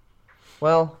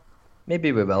 Well,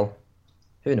 maybe we will.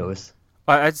 Who knows?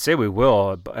 I'd say we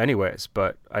will anyways,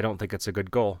 but I don't think it's a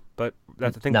good goal. But I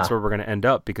think that's where we're going to end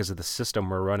up because of the system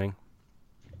we're running.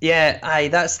 Yeah,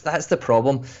 that's the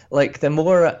problem. Like,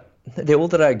 the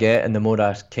older I get and the more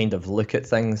I kind of look at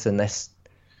things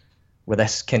with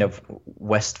this kind of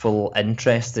wistful,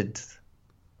 interested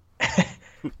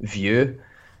view,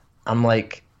 I'm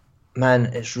like, man,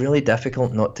 it's really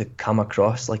difficult not to come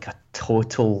across like a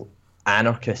total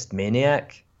anarchist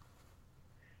maniac,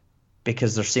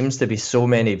 because there seems to be so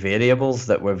many variables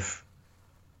that we've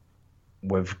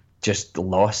just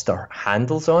lost our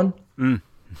handles on.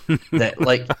 That,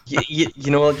 like,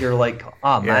 you're like,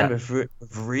 oh man, we've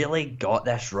really got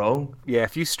this wrong. Yeah,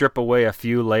 if you strip away a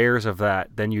few layers of that,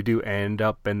 then you do end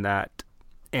up in that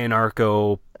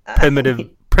anarcho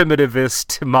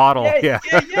primitivist model. Yeah.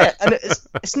 And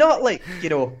it's not like,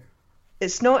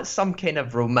 it's not some kind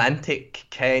of romantic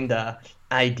kind of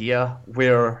idea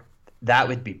where that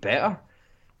would be better,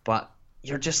 but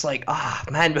you're just like,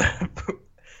 man,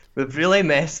 we've really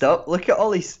messed up. Look at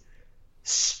all these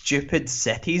stupid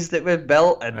cities that we've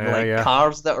built and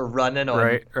cars that are running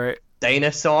on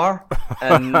dinosaur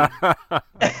and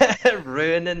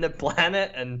ruining the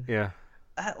planet, and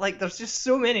like there's just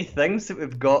so many things that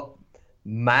we've got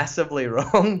massively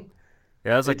wrong.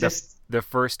 Yeah, that's like the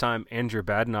first time Andrew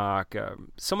Badnock,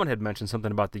 someone had mentioned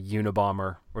something about the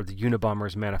Unabomber or the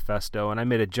Unabomber's manifesto, and I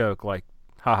made a joke like,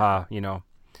 haha,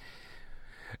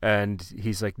 and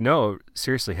he's like, no,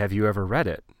 seriously, have you ever read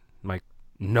it? I'm like,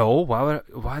 no,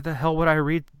 why the hell would I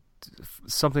read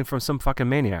something from some fucking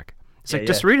maniac? It's like,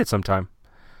 just read it sometime.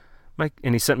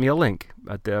 And he sent me a link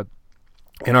at the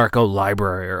Anarcho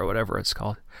Library or whatever it's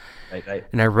called. Right.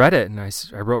 And I read it, and I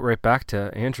wrote right back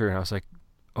to Andrew, and I was like,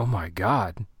 oh my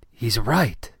God, he's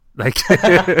right. Like,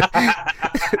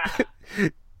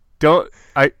 don't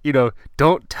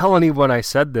tell anyone I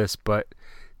said this, but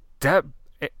that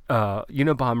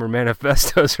Unabomber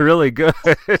manifesto is really good.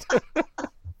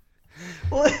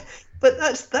 Well, but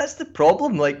that's the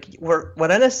problem. Like, we're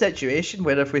in a situation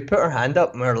where if we put our hand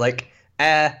up and we're like,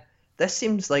 this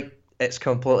seems like it's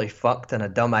completely fucked and a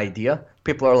dumb idea,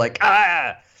 people are like,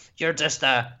 you're just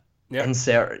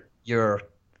insert your,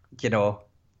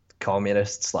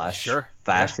 communist /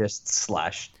 fascist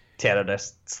 /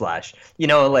 terrorist /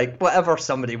 like whatever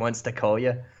somebody wants to call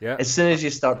you. Yeah. As soon as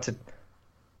you start to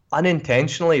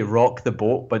unintentionally rock the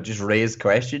boat but just raise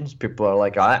questions, people are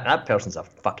like, that person's a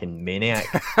fucking maniac.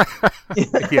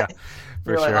 Yeah,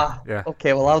 for sure. Like,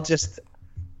 okay, well, I'll just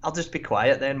be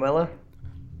quiet then, will I?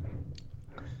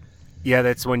 Yeah,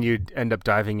 that's when you end up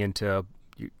diving into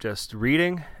just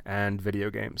reading and video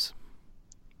games.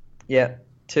 Yeah,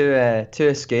 two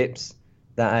escapes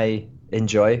that I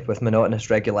enjoy with monotonous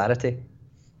regularity.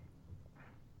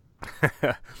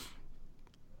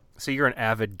 So you're an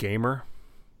avid gamer?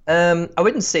 I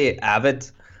wouldn't say avid.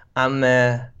 I'm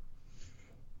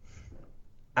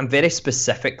very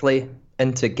specifically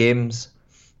into games.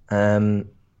 The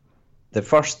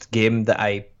first game that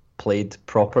I played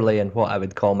properly in what I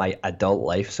would call my adult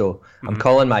life, so I'm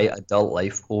calling my adult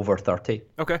life over 30.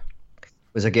 Okay.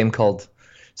 Was a game called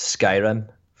Skyrim,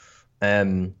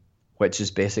 which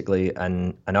is basically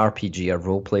an RPG, a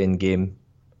role-playing game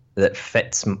that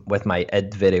fits with my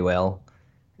id very well,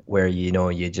 where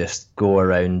you just go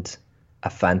around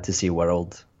a fantasy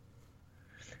world,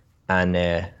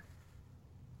 and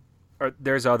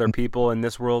there's other people in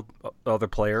this world, other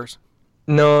players?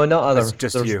 No, not other. It's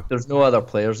just you. There's no other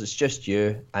players. It's just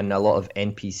you and a lot of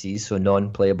NPCs, so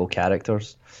non-playable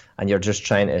characters, and you're just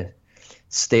trying to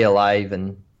stay alive.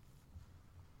 And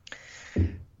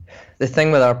the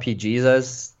thing with RPGs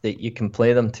is that you can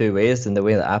play them two ways, and the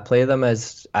way that I play them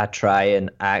is I try and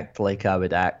act like I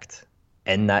would act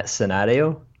in that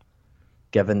scenario,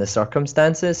 given the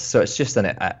circumstances. So it's just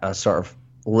a sort of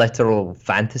literal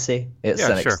fantasy. It's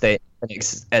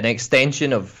an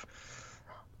extension of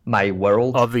my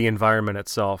world. Of the environment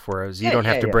itself, whereas you don't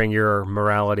have to bring your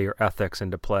morality or ethics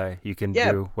into play. You can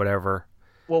do whatever.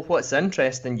 Well, what's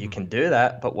interesting, you can do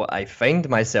that, but what I find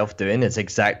myself doing is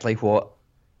exactly what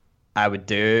I would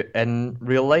do in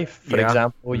real life. For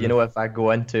example, you know, if I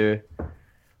go into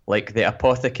like the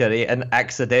apothecary and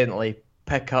accidentally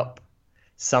pick up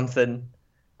something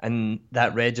and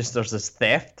that registers as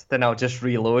theft, then I'll just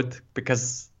reload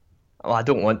because I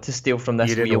don't want to steal from this.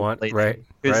 You didn't want, right.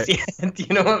 Do you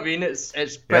know what I mean? It's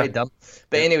pretty dumb.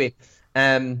 But anyway,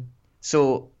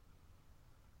 so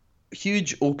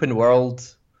huge open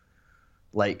world,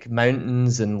 like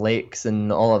mountains and lakes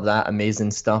and all of that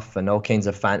amazing stuff and all kinds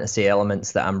of fantasy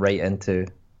elements that I'm right into,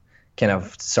 kind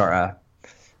of sort of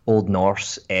Old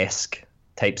Norse-esque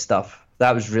type stuff.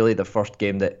 That was really the first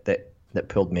game that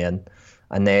pulled me in.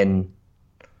 And then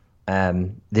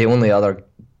the only other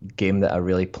game that I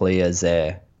really play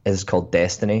is called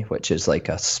Destiny, which is like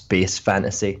a space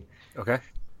fantasy. Okay.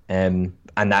 And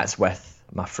that's with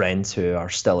my friends who are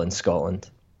still in Scotland.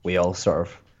 We all sort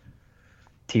of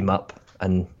team up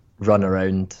and run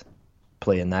around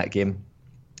playing that game.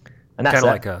 And that's kind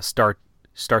of like a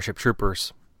Starship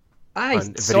Troopers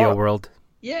on Video World.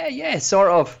 Yeah, sort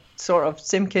of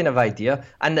same kind of idea.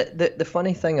 And the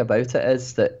funny thing about it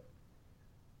is that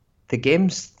the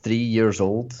game's 3 years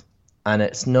old, and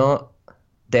it's not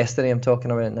Destiny I'm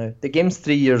talking about now. The game's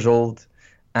 3 years old,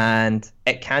 and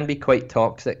it can be quite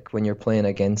toxic when you're playing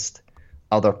against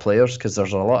other players because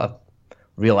there's a lot of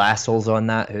real assholes on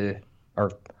that who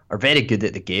are very good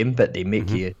at the game, but they make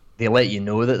they let you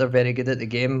know that they're very good at the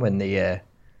game when they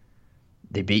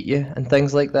beat you and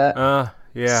things like that.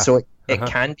 Yeah. So it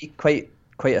can be quite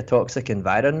a toxic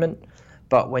environment,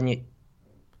 but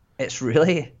it's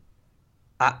really,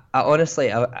 I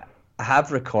honestly, I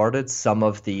have recorded some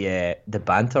of the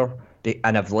banter,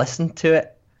 and I've listened to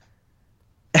it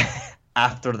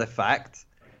after the fact,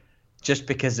 just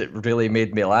because it really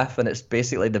made me laugh. And it's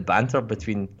basically the banter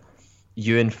between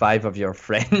you and 5 of your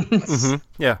friends.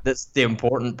 Yeah, that's the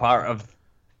important part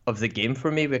of the game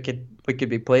for me. We could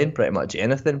be playing pretty much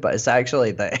anything, but it's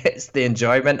actually it's the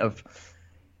enjoyment of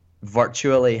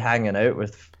virtually hanging out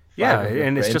with.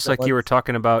 And it's just like you were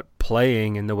talking about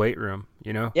playing in the weight room,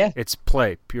 you know? Yeah. It's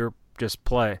play, pure just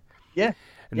play. Yeah.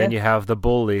 And then you have the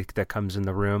bully that comes in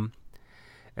the room,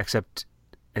 except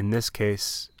in this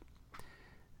case,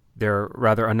 they're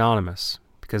rather anonymous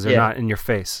because they're not in your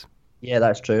face. Yeah,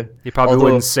 that's true. He probably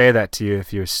wouldn't say that to you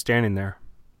if you were standing there.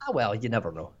 Oh, well, you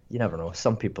never know. You never know.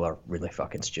 Some people are really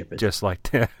fucking stupid. Just like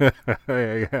that.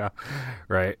 Yeah,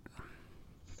 right.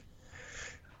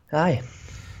 Aye.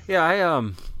 Yeah,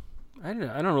 I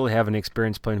don't really have any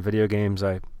experience playing video games.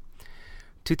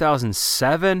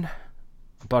 2007, I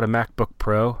bought a MacBook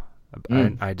Pro.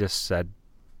 I just said,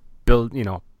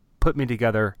 put me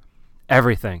together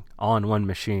everything all in one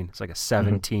machine. It's like a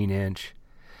 17-inch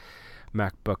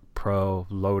MacBook Pro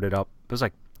loaded up. It was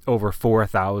like over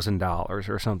 $4,000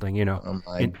 or something, you know, oh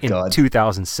my in God.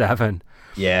 2007.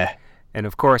 Yeah. And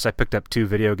of course, I picked up 2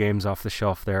 video games off the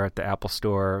shelf there at the Apple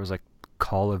Store. It was like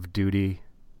Call of Duty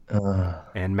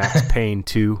and Max Payne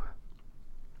 2.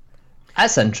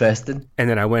 That's interesting. And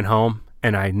then I went home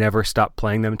and I never stopped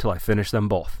playing them until I finished them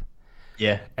both.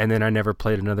 Yeah. And then I never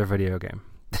played another video game.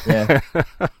 Yeah.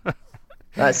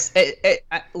 That's it.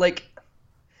 Like,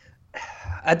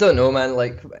 I don't know, man.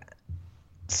 Like,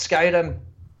 Skyrim,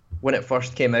 when it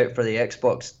first came out for the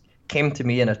Xbox, came to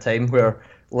me in a time where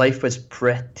life was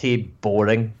pretty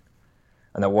boring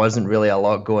and there wasn't really a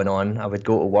lot going on. I would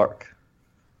go to work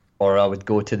or I would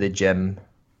go to the gym,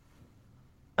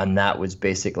 and that was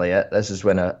basically it. This is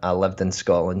when I lived in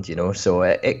Scotland, you know, so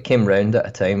it came round at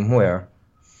a time where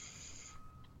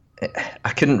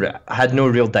I had no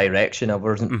real direction. I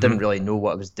didn't really know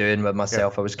what I was doing with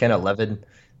myself. I was kind of living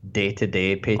day to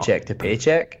day, paycheck to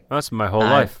paycheck. That's my whole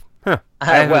life. Huh. I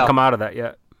haven't come out of that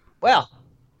yet. Well,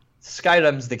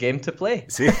 Skyrim's the game to play.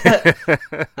 See?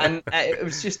 And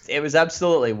it was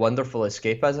absolutely wonderful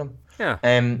escapism.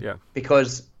 Yeah.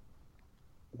 Because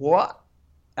what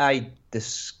I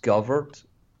discovered,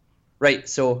 right,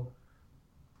 so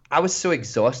I was so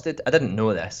exhausted. I didn't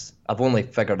know this. I've only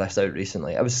figured this out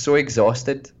recently. I was so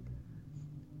exhausted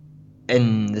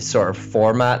in the sort of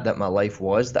format that my life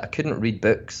was that I couldn't read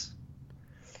books.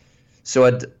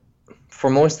 So for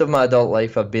most of my adult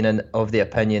life, I've been of the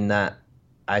opinion that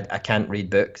I can't read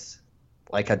books.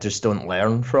 Like, I just don't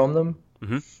learn from them,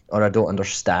 Mm-hmm. or I don't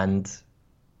understand.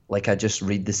 Like, I just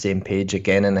read the same page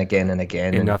again and again and again,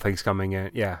 And and nothing's coming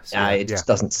in. Yeah. So yeah. it Yeah. just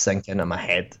doesn't sink into my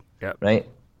head, Yep. right?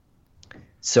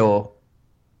 So,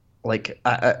 like,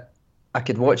 I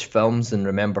could watch films and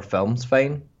remember films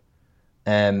fine,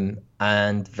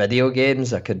 and video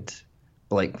games, I could,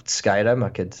 like Skyrim, I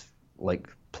could like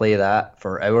play that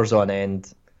for hours on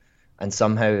end, and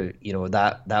somehow,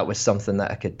 that was something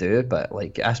that I could do. But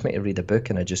like, ask me to read a book,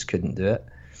 and I just couldn't do it.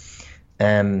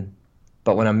 Um,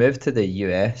 but when I moved to the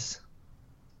US,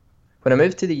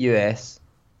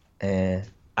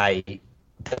 I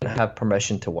didn't have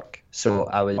permission to work. So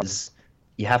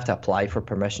you have to apply for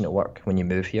permission to work when you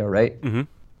move here, right? Mm-hmm.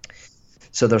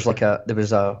 So there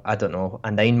was I don't know,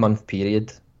 a 9 month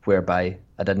period whereby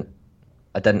I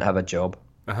didn't have a job,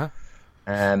 Uh-huh.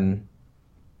 um,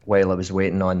 while I was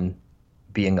waiting on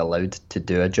being allowed to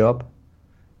do a job.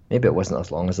 Maybe it wasn't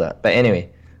as long as that, but anyway,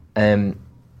 um,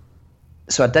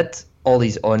 so I did all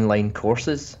these online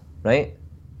courses, right?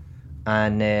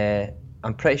 And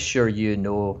I'm pretty sure you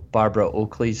know Barbara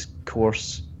Oakley's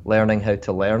course, Learning How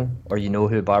to Learn, or you know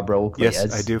who Barbara Oakley Yes,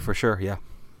 is. I do for sure. Yeah.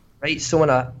 Right, so when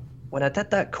I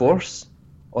did that course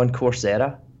on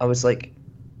Coursera, I was like,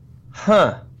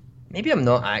 maybe I'm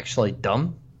not actually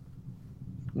dumb.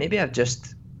 Maybe I've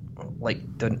just I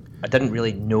didn't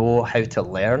really know how to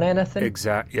learn anything.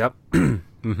 Exact. Yep.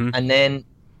 Mm-hmm. And then,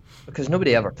 because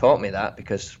nobody ever taught me that,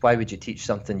 because why would you teach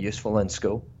something useful in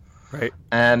school? Right.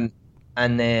 Um,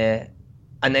 and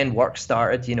then work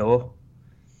started,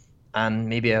 and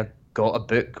maybe I got a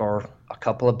book or a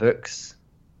couple of books,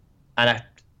 and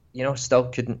I, still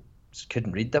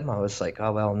couldn't read them. I was like,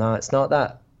 oh well, no, it's not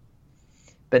that.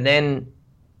 But then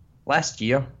last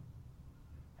year,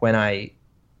 when I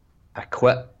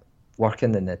quit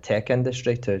working in the tech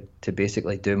industry to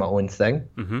basically do my own thing,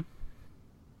 Mm-hmm.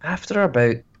 after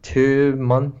about 2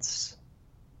 months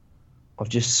of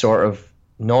just sort of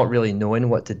not really knowing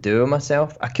what to do with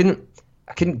myself, I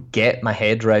couldn't get my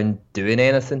head around doing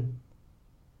anything.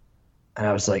 And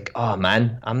I was like, oh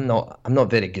man, I'm not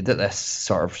very good at this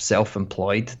sort of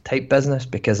self-employed type business,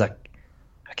 because I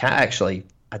can't actually,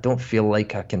 I don't feel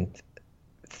like I can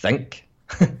think.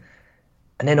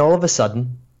 And then all of a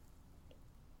sudden,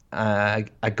 I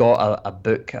got a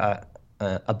book,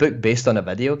 a book based on a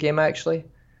video game actually,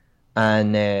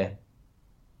 and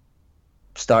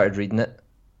started reading it.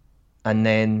 And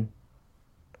then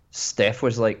Steph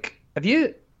was like,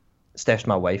 Steph's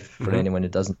my wife, for Mm-hmm. anyone who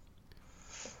doesn't.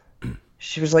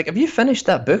 She was like, have you finished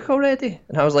that book already?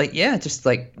 And I was like, yeah, just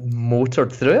like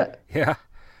motored through it. Yeah.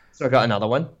 So I got another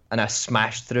one and I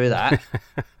smashed through that.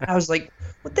 And I was like,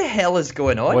 what the hell is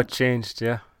going on? What changed?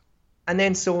 Yeah. And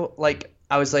then so like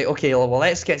I was like, okay, well,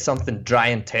 let's get something dry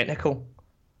and technical.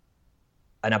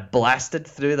 And I blasted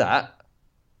through that.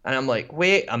 And I'm like,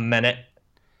 wait a minute.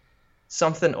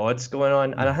 Something odd's going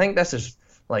on. And I think this is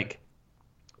like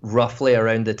roughly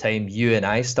around the time you and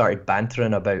I started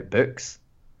bantering about books.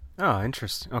 Oh,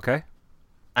 interesting. Okay.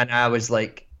 And I was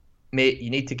like, mate,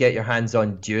 you need to get your hands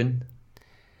on Dune.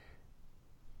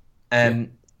 Yeah.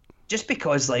 Just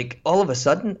because like all of a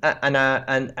sudden,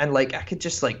 and like I could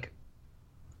just like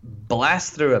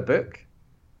blast through a book,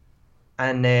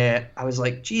 and I was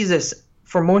like, Jesus,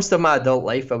 for most of my adult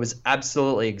life I was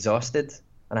absolutely exhausted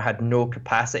and I had no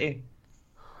capacity,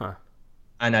 Huh.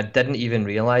 and I didn't even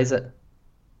realize it.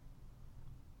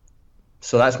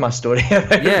 So that's my story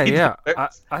about Yeah, reading yeah.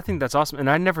 books. I think that's awesome, and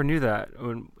I never knew that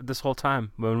this whole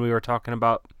time when we were talking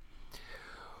about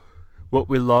what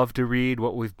we love to read,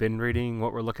 what we've been reading,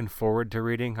 what we're looking forward to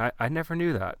reading. I never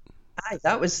knew that. Aye,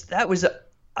 that was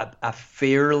a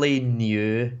fairly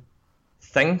new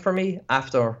thing for me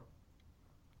after,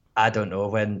 I don't know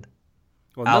when.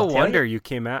 Well, no I'll tell you. wonder you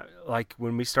came out like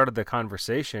when we started the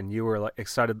conversation. You were like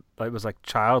excited, like it was like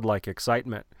childlike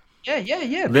excitement. Yeah,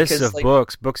 Lists because of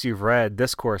like, books you've read,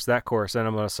 this course, that course, and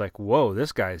I'm just like, whoa,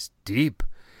 this guy's deep.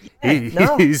 yeah,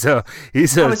 no, He's a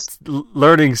I was,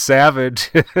 learning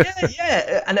savage.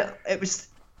 yeah, and it was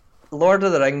Lord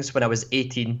of the Rings when I was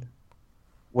 18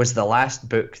 was the last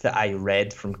book that I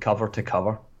read from cover to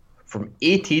cover, from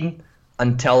 18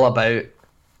 until about,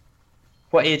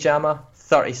 what age am I?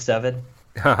 37.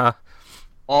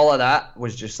 All of that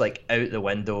was just like out the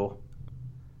window,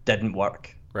 didn't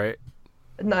work. Right.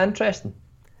 Isn't that interesting?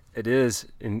 It is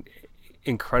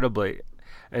incredibly,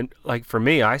 and like for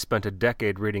me, I spent a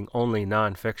decade reading only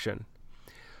nonfiction.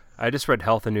 I just read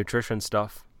health and nutrition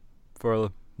stuff for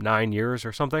 9 years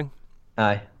or something,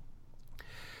 Aye.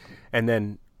 and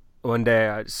then one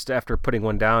day, just after putting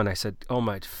one down, I said, "Oh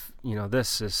my,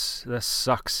 this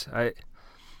sucks."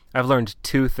 I've learned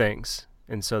two things,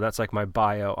 And so that's like my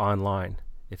bio online.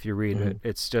 If you read it,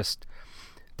 it's just,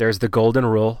 there's the golden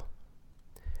rule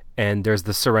and there's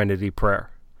the serenity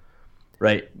prayer.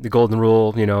 Right. The golden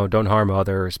rule, don't harm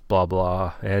others, blah,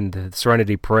 blah. And the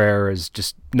serenity prayer is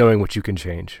just knowing what you can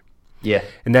change. Yeah.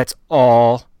 And that's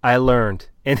all I learned.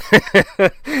 And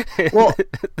well,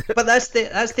 but that's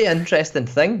the interesting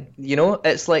thing,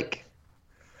 it's like,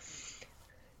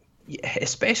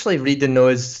 especially reading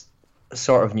those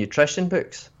sort of nutrition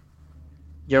books,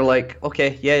 you're like,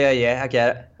 okay, yeah, I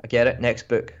get it, next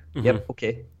book. Yep,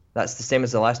 okay, that's the same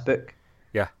as the last book.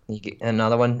 Yeah. You get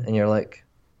another one and you're like,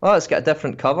 oh, it's got a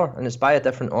different cover and it's by a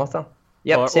different author.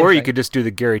 Yep. Or you could just do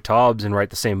the Gary Taubes and write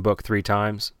the same book 3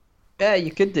 times. Yeah,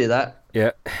 you could do that.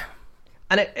 Yeah.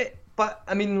 And but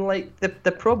I mean, like,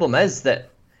 the problem is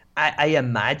that I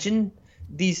imagine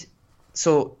these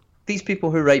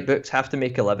people who write books have to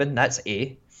make a living. That's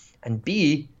A. And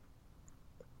B,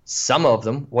 some of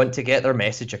them want to get their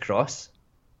message across,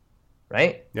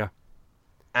 right? Yeah.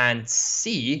 And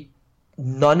C,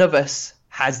 none of us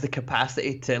has the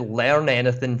capacity to learn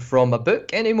anything from a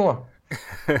book anymore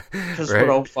because right.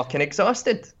 We're all fucking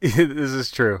exhausted. This is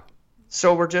true.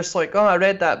 So we're just like, oh, I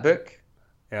read that book.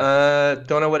 Yeah.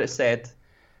 Don't know what it said.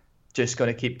 Just going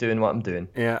to keep doing what I'm doing.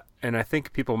 Yeah, and I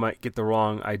think people might get the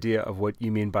wrong idea of what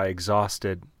you mean by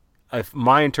exhausted. If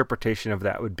my interpretation of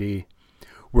that would be,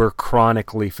 we're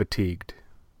chronically fatigued.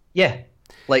 Yeah,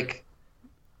 like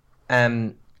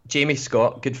Jamie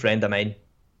Scott, good friend of mine,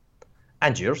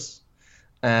 and yours,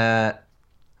 has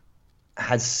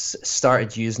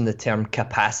started using the term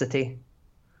capacity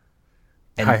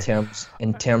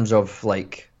in terms of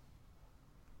like,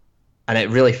 and it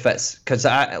really fits because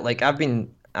I've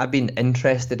been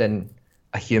interested in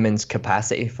a human's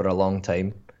capacity for a long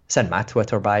time. It's in my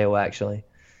Twitter bio actually,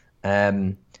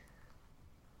 and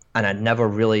I never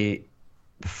really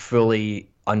fully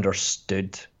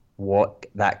understood what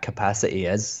that capacity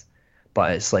is,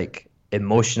 but it's like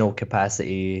emotional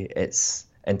capacity, it's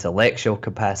intellectual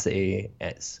capacity,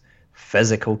 it's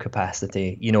physical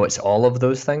capacity. It's all of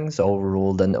those things all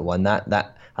rolled into one.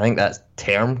 That I think that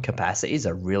term capacity is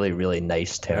a really, really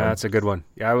nice term. Yeah, that's a good one.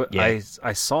 Yeah,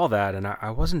 I saw that and I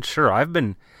wasn't sure. I've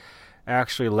been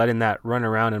actually letting that run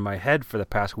around in my head for the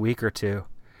past week or two,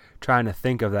 trying to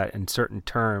think of that in certain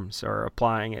terms or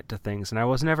applying it to things, and I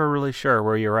was never really sure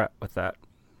where you're at with that.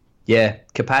 Yeah,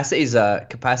 capacity is a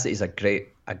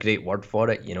great word for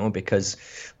it, because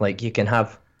like you can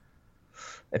have,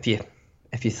 if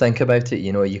you think about it,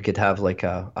 you could have like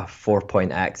a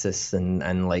 4-point axis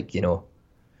and like,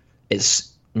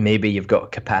 it's maybe you've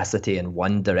got capacity in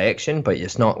one direction, but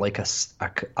it's not like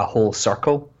a whole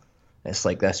circle. It's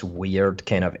like this weird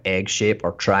kind of egg shape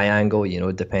or triangle,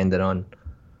 depending on,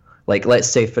 like, let's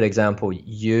say, for example,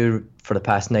 you, for the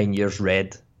past 9 years,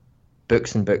 read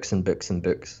books and books and books and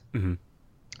books. Mm-hmm.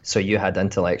 So you had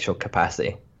intellectual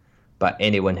capacity. But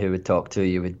anyone who would talk to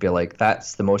you would be like,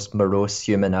 that's the most morose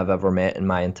human I've ever met in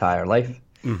my entire life.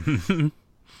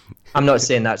 I'm not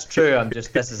saying that's true.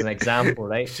 This is an example,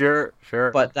 right? Sure.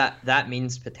 But that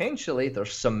means potentially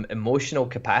there's some emotional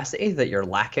capacity that you're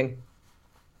lacking,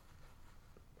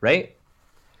 right?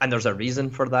 And there's a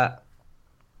reason for that.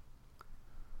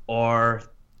 Or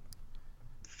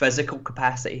physical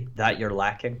capacity that you're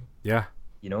lacking. Yeah.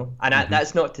 And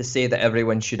that's not to say that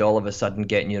everyone should all of a sudden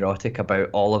get neurotic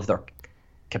about all of their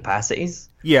capacities.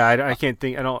 Yeah, I can't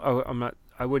think.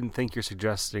 I wouldn't think you're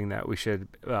suggesting that we should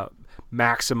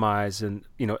maximize and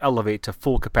elevate to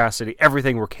full capacity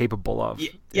everything we're capable of.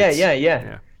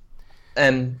 Yeah.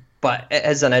 But it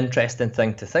is an interesting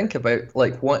thing to think about.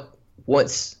 Like,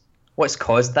 what's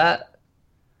caused that?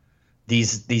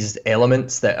 These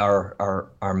elements that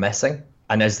are missing,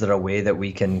 and is there a way that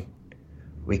we can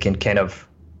kind of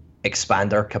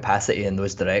expand our capacity in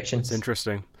those directions? It's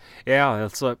interesting. Yeah,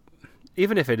 it's like,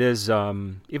 even if it is,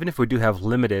 even if we do have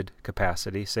limited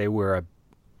capacity, say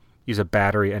use a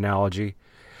battery analogy.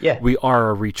 Yeah. We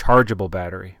are a rechargeable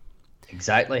battery.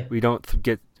 Exactly. We don't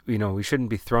get, we shouldn't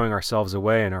be throwing ourselves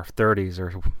away in our 30s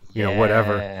or,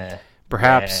 whatever.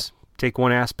 Perhaps take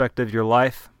one aspect of your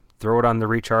life, throw it on the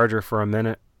recharger for a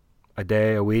minute, a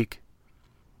day, a week,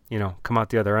 come out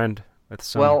the other end with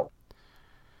some... Well,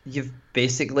 you've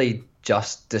basically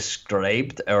just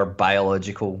described our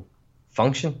biological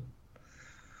function.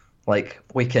 Like,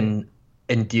 we can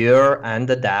endure and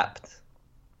adapt,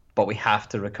 but we have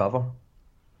to recover.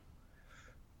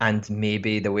 And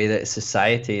maybe the way that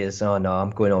society is, oh no, I'm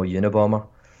going all Unabomber.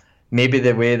 Maybe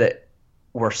the way that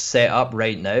we're set up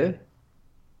right now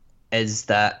is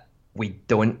that we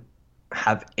don't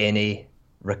have any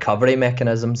recovery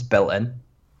mechanisms built in.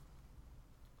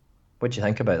 What do you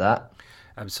think about that?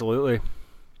 Absolutely.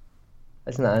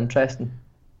 Isn't that interesting?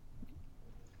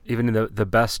 Even in the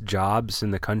best jobs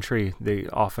in the country, they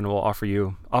often will offer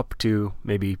you up to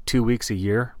maybe 2 weeks a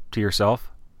year to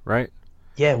yourself, right?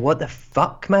 Yeah, what the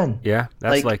fuck, man? Yeah,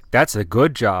 that's a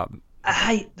good job.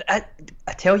 I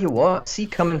tell you what, see,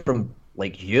 coming from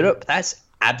like Europe, that's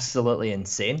absolutely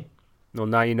insane. Well,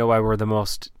 now you know why we're the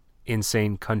most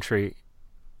insane country,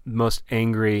 most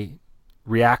angry,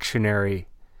 reactionary,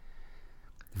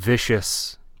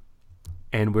 vicious,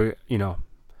 and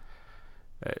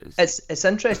It's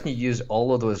interesting you use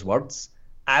all of those words.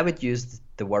 I would use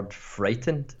the word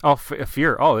frightened. oh,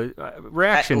 fear. Oh,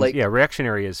 reaction. Like, Yeah,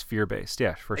 reactionary is fear-based.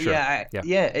 Yeah, for sure. Yeah.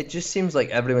 yeah. It just seems like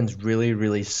everyone's really,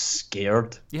 really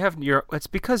scared. It's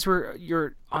because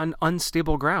you're on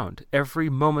unstable ground every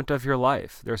moment of your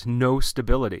life. There's no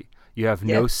stability. You have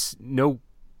no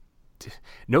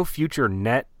future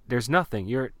net. There's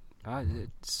nothing.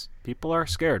 People are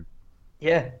scared.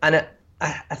 Yeah, and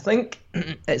I think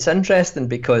it's interesting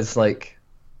because, like,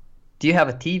 do you have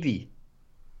a TV?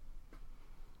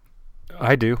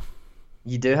 I do.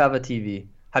 You do have a TV.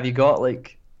 Have you got,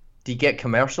 like, do you get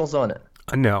commercials on it?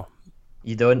 No.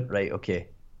 You don't? Right, okay.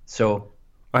 So,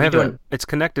 I have it's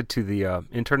connected to the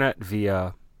internet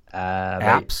via right.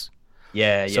 apps.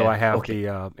 Yeah, So I have okay.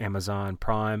 the Amazon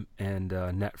Prime and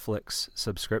Netflix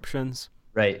subscriptions.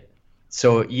 Right.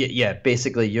 So, yeah,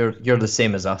 basically you're the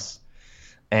same as us.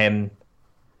 Um,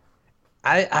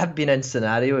 I've been in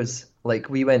scenarios like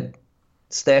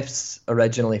Steph's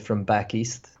originally from back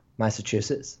east,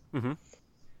 Massachusetts. Mm-hmm.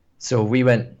 So we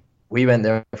went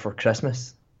there for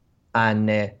Christmas, and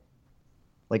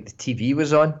like the TV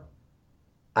was on,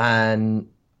 and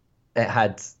it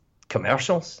had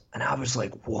commercials, and I was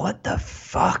like, "What the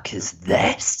fuck is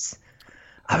this?"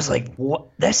 I was like, "What?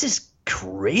 This is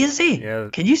crazy! Yeah.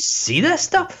 Can you see this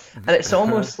stuff?" And it's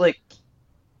almost like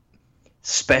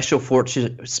special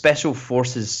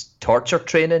forces torture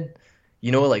training.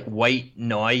 You know, like white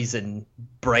noise and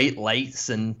bright lights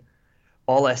and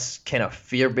all this kind of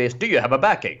fear-based. Do you have a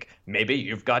backache? Maybe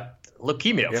you've got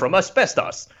leukemia from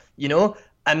asbestos. You know,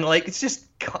 and like it's just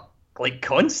like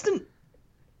constant.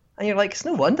 And you're like, it's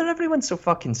no wonder everyone's so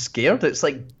fucking scared. It's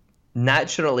like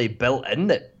naturally built in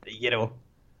that, you know.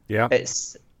 Yeah.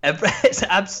 It's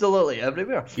absolutely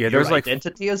everywhere. Yeah, Your there's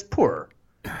identity is poor.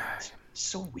 It's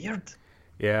so weird.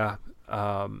 Yeah.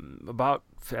 About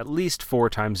at least 4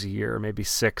 times a year, maybe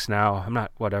 6 now. I'm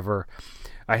not, whatever.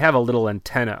 I have a little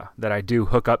antenna that I do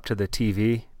hook up to the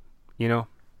TV,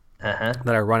 that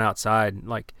I run outside.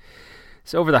 Like,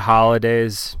 so over the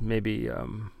holidays, maybe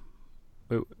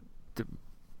the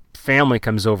family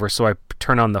comes over, so I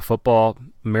turn on the the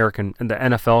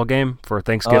NFL game for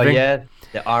Thanksgiving. Oh, yeah,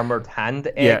 the armored hand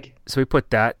egg. Yeah, so we put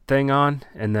that thing on,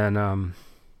 and then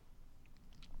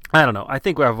I don't know. I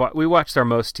think we watched our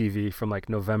most TV from like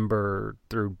November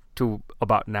through to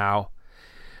about now.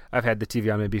 I've had the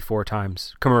TV on maybe 4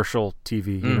 times, commercial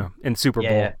TV, in Super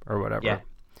Bowl or whatever.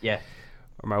 Yeah.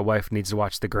 Or my wife needs to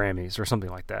watch the Grammys or something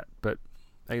like that. But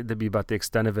that'd be about the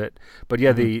extent of it. But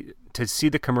yeah, to see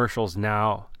the commercials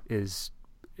now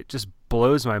it just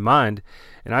blows my mind,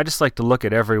 and I just like to look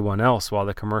at everyone else while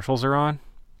the commercials are on,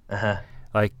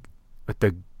 like with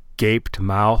the gaped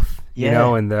mouth,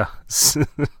 and the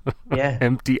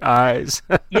empty eyes.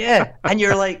 Yeah, and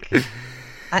you're like,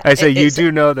 I say, you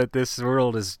do know that this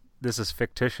is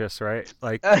fictitious, right?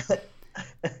 Like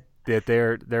that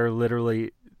they're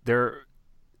literally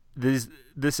this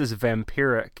is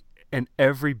vampiric. And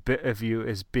every bit of you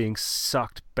is being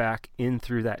sucked back in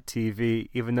through that TV,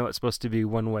 even though it's supposed to be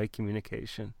one-way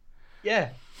communication.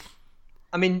 Yeah.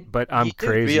 I mean, but I'm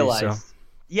crazy. So.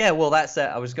 Yeah, well, that's it.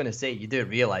 I was going to say, you do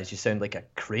realize you sound like a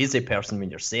crazy person when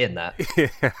you're saying that.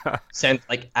 Yeah. Sound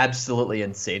like absolutely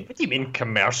insane. What do you mean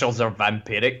commercials are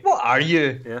vampiric? What are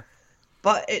you? Yeah.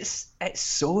 But it's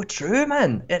so true,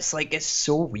 man. It's like, it's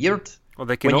so weird. Well,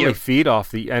 they can only feed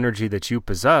off the energy that you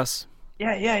possess.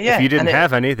 Yeah. If you didn't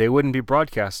have any, they wouldn't be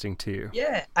broadcasting to you.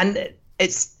 Yeah, and it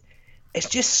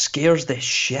just scares the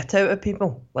shit out of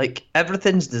people. Like,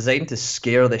 everything's designed to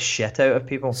scare the shit out of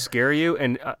people. Scare you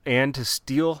and to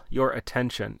steal your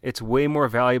attention. It's way more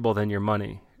valuable than your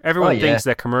money. Everyone thinks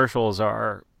that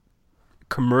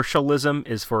commercialism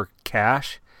is for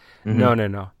cash.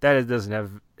 No.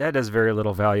 That has very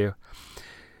little value.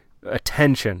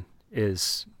 Attention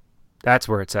that's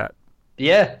where it's at.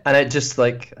 Yeah, and it just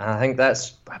I think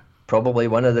that's probably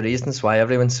one of the reasons why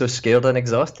everyone's so scared and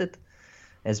exhausted,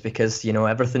 is because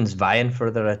everything's vying for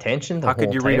their attention. How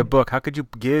could you read a book? How could you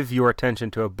give your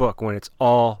attention to a book when it's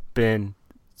all been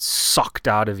sucked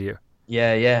out of you?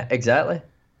 Yeah, exactly.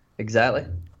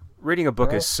 Reading a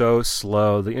book is so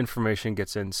slow. The information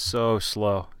gets in so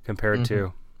slow compared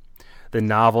to the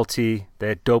novelty,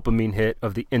 the dopamine hit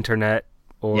of the internet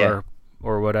or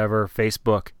whatever,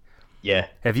 Facebook. Yeah.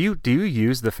 Do you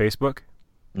use the Facebook?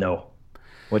 No.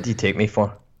 What do you take me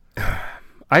for?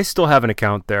 I still have an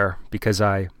account there because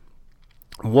I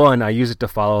use it to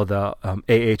follow the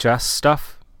AHS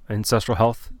stuff, Ancestral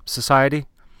Health Society.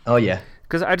 Oh, yeah.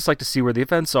 Because I just like to see where the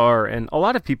events are. And a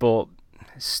lot of people,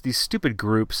 these stupid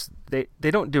groups, they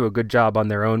don't do a good job on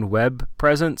their own web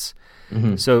presence.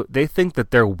 Mm-hmm. So they think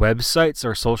that their websites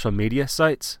are social media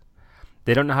sites.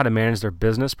 They don't know how to manage their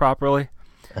business properly.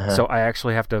 Uh-huh. So I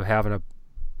actually have to have a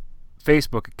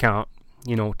Facebook account,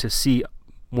 to see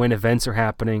when events are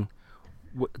happening,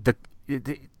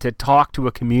 to talk to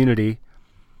a community.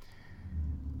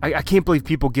 I can't believe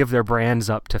people give their brands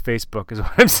up to Facebook, is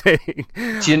what I'm saying.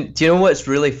 Do you know what's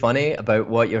really funny about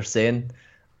what you're saying?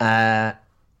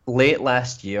 Late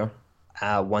last year,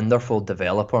 a wonderful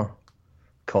developer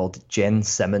called Jen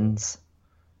Simmons,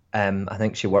 I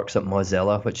think she works at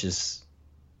Mozilla, which is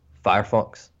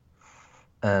Firefox.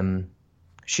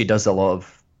 She does a lot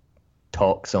of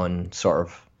talks on sort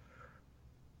of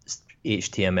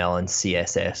HTML and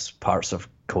CSS parts of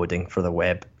coding for the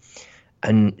web.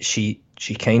 And she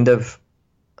kind of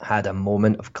had a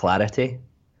moment of clarity,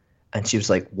 and she was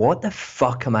like, what the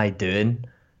fuck am I doing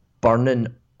burning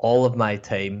all of my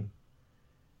time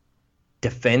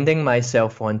defending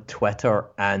myself on Twitter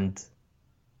and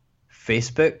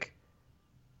Facebook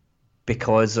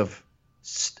because of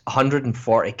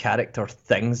 140 character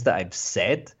things that I've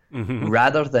said,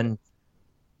 rather than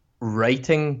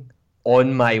writing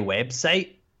on my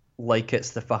website like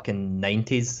it's the fucking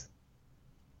 90s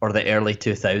or the early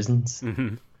 2000s.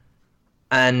 Mm-hmm.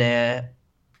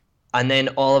 And then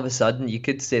all of a sudden, you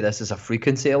could say this is a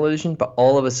frequency illusion, but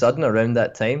all of a sudden around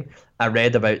that time, I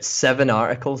read about 7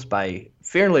 articles by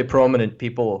fairly prominent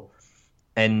people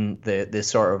in the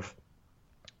sort of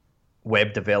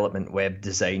web development, web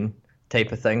design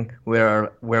type of thing,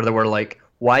 where they were like,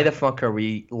 why the fuck are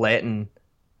we letting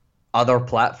other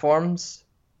platforms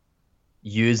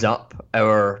use up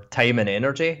our time and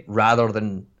energy rather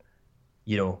than,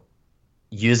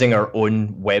 using our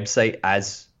own website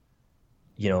as,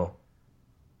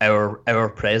 our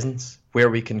presence, where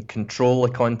we can control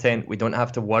the content. We don't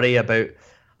have to worry about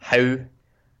how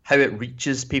it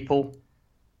reaches people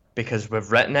because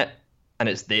we've written it and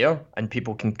it's there and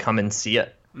people can come and see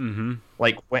it. Mm-hmm.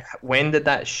 Like, when did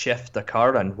that shift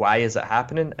occur and why is it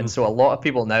happening? And so a lot of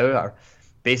people now are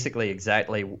basically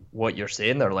exactly what you're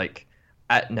saying. They're like,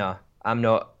 no, I'm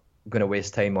not going to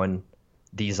waste time on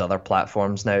these other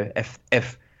platforms now.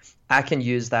 If I can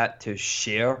use that to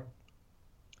share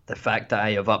the fact that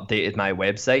I have updated my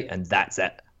website and that's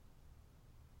it.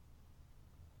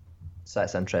 So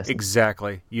that's interesting.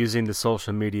 Exactly. Using the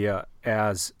social media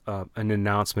as an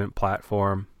announcement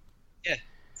platform. Yeah.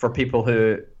 For people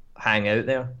who hang out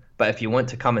there. But if you want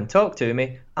to come and talk to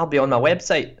me, I'll be on my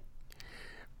website.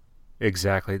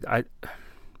 Exactly.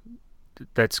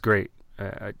 That's great.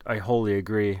 I wholly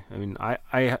agree. I mean,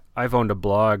 I've owned a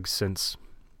blog since,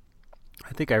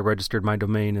 I think I registered my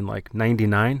domain in like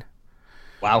 99.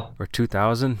 Wow. Or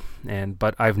 2000,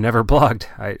 but I've never blogged.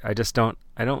 I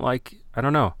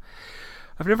don't know.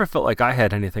 I've never felt like I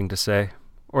had anything to say,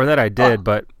 or that I did,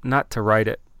 but not to write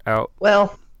it out.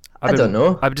 Well, I don't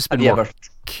know. I've just been more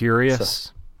curious.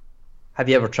 So, have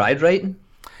you ever tried writing?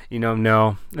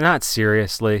 No, not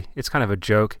seriously. It's kind of a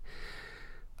joke.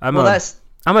 I'm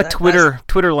a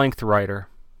Twitter length writer.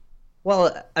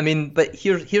 Well, I mean, but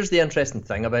here's the interesting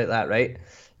thing about that, right?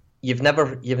 You've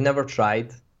never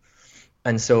tried.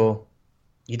 And so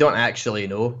you don't actually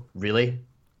know, really.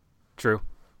 True.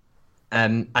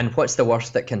 And what's the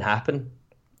worst that can happen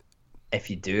if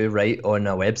you do write on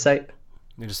a website?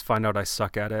 You just find out I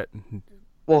suck at it.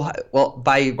 Well,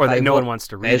 by that no one wants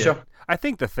to read measure? It. I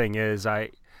think the thing is, I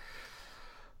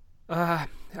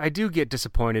do get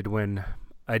disappointed when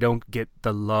I don't get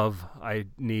the love I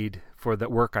need for the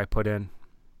work I put in.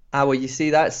 Well, you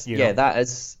see, that's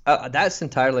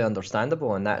entirely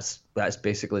understandable, and that's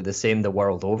basically the same the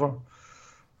world over.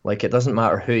 Like, it doesn't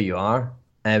matter who you are.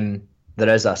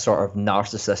 There is a sort of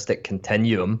narcissistic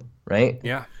continuum, right?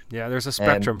 Yeah, there's a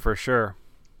spectrum for sure.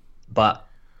 But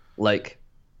like,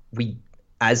 we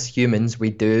as humans, we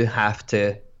do have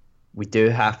to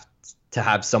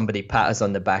have somebody pat us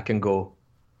on the back and go,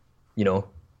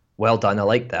 well done, I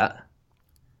like that.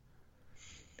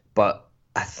 But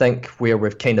I think where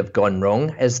we've kind of gone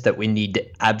wrong is that we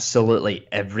need absolutely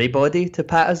everybody to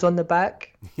pat us on the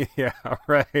back. Yeah,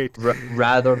 right.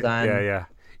 Rather than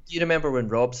Do you remember when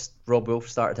Rob Wolf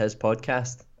started his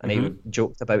podcast and he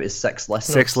joked about his 6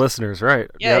 listeners? 6 listeners,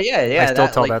 right? Yeah, yep. yeah. I still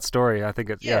tell that story. I think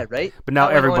it's right. But now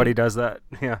everybody does that.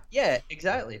 Yeah. Yeah,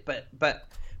 exactly. But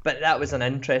that was an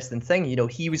interesting thing. You know,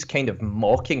 he was kind of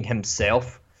mocking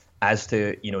himself as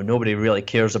to, you know, nobody really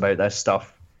cares about this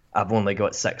stuff. I've only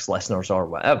got 6 listeners or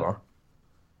whatever.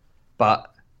 But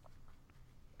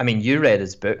I mean, you read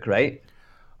his book, right?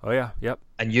 Oh yeah, yep.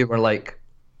 And you were like,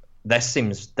 this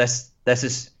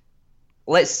is,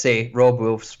 let's say Rob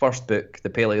Wolf's first book, The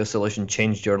Paleo Solution,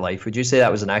 changed your life. Would you say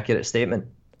that was an accurate statement?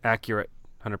 Accurate,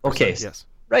 100%. Okay, yes.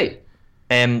 Right.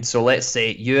 So let's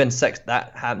say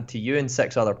that happened to you and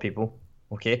 6 other people.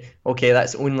 Okay,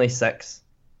 that's only 6,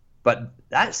 but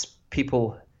that's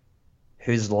people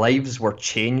whose lives were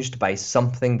changed by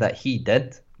something that he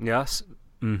did. Yes.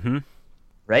 Mm-hmm.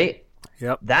 Right.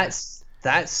 Yep. That's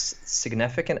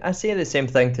significant. I say the same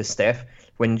thing to Steph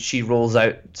when she rolls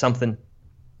out something.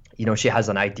 You know, she has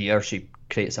an idea, or she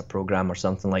creates a program or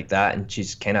something like that, and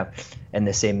she's kind of in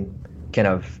the same kind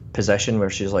of position where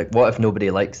she's like, what if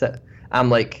nobody likes it? I'm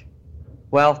like,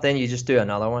 well, then you just do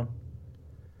another one.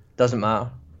 Doesn't matter.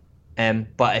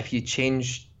 But if you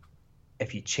change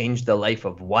the life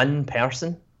of one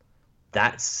person,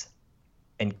 that's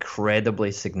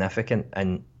incredibly significant,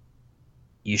 and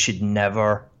you should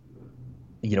never,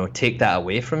 you know, take that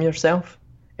away from yourself.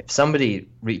 If somebody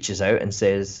reaches out and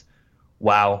says,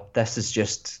 wow, this has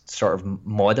just sort of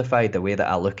modified the way that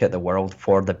I look at the world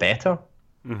for the better.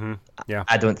 Mm-hmm. Yeah.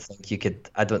 I don't think you could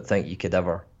ever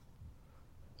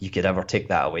take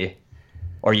that away,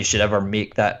 or you should ever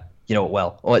make that, you know,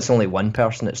 well, it's only one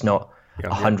person. It's not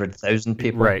 100,000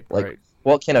 people. Right. Like, right.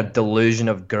 What kind of delusion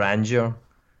of grandeur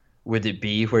would it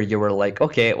be where you were like,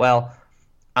 okay, well,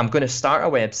 I'm going to start a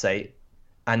website,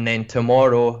 and then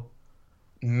tomorrow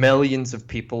millions of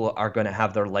people are going to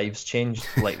have their lives changed.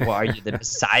 Like, what are you, the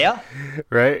Messiah?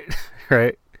 Right.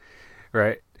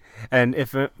 And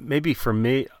if maybe for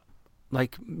me,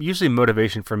 like, usually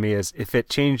motivation for me is if it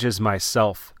changes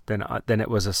myself, then it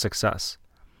was a success.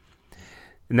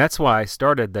 And that's why I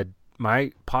started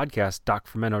my podcast, Doc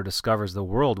Fermento Discovers the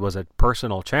World, was a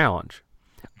personal challenge.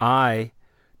 I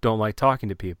don't like talking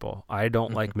to people. I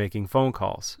don't like making phone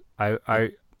calls.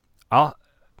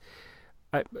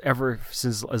 Ever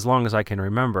since as long as I can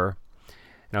remember,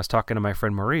 and I was talking to my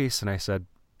friend Maurice, and I said,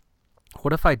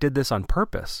 what if I did this on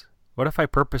purpose? What if I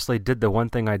purposely did the one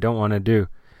thing I don't want to do?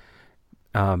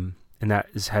 And that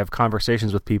is have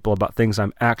conversations with people about things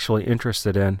I'm actually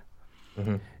interested in.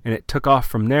 Mm-hmm. And it took off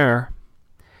from there.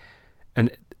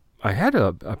 And I had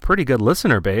a pretty good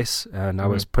listener base, and I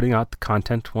was putting out the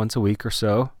content once a week or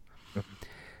so. Mm-hmm.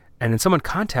 And then someone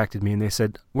contacted me, and they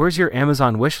said, where's your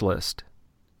Amazon wish list?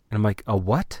 And I'm like, a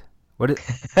what? What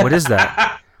is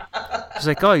that? She's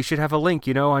like, oh, you should have a link,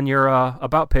 you know, on your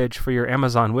about page for your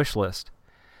Amazon wish list.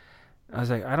 I was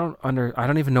like, I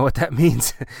don't even know what that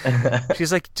means.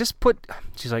 She's like,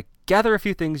 gather a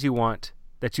few things you want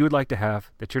that you would like to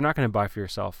have that you're not going to buy for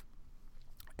yourself,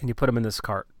 and you put them in this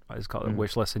cart. I just call it a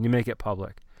wish list, and you make it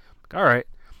public. Like, all right.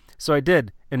 So I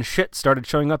did, and shit started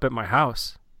showing up at my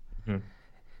house. Mm-hmm.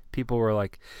 People were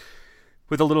like,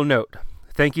 with a little note,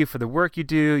 thank you for the work you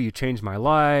do. You changed my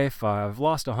life. I've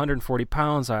lost 140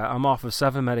 pounds. I'm off of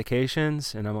 7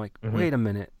 medications. And I'm like, wait a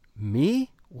minute,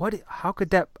 me? What? How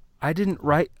could that? I didn't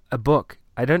write a book.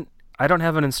 I don't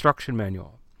have an instruction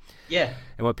manual. Yeah.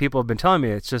 And what people have been telling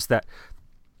me, it's just that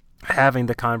having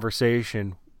the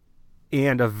conversation,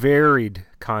 and a varied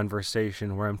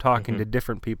conversation where I'm talking to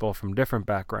different people from different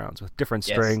backgrounds with different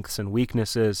strengths and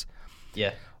weaknesses,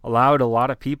 allowed a lot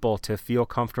of people to feel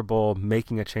comfortable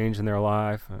making a change in their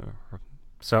life.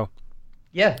 So,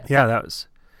 that was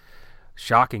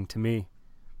shocking to me.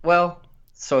 Well,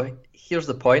 so here's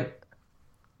the point.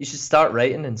 You should start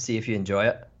writing and see if you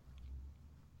enjoy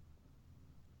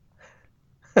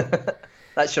it.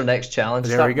 That's your next challenge.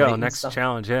 There we go. Next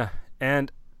challenge, yeah. And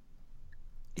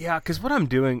yeah, because what I'm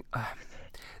doing,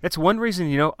 that's one reason,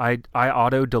 you know, I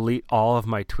auto delete all of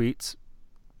my tweets.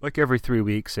 Like every 3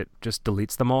 weeks, it just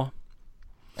deletes them all.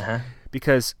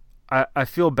 Because I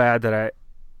feel bad that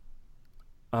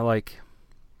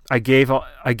I gave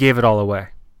it all away.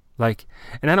 Like,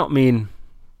 and I don't mean,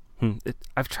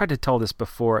 I've tried to tell this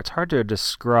before. It's hard to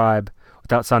describe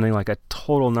without sounding like a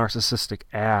total narcissistic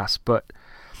ass, but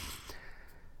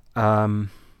I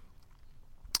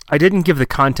didn't give the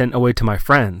content away to my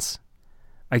friends.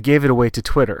 I gave it away to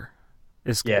Twitter.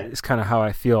 Is kind of how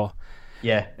I feel.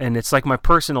 Yeah. And it's like my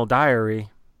personal diary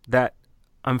that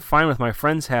I'm fine with my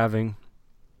friends having,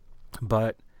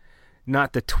 but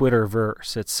not the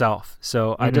Twitterverse itself.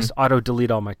 So I just auto delete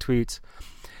all my tweets.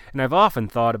 And I've often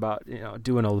thought about,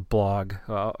 doing a blog,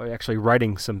 actually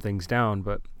writing some things down,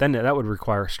 but then that would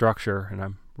require structure, and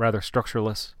I'm rather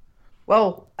structureless.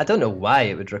 Well, I don't know why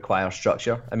it would require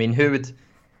structure. I mean, who would,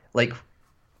 like,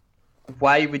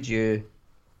 why would you,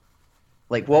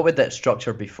 like, what would that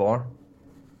structure be for?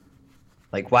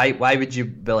 Like, why would you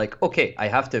be like, okay, I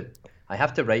have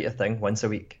to write a thing once a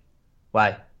week.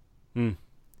 Why?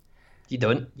 You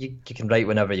don't. You can write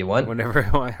whenever you want. Whenever I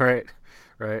want, right.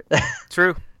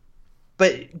 True.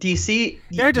 But do you see?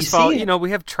 Yeah, I just follow.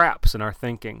 We have traps in our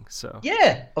thinking, so.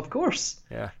 Yeah, of course.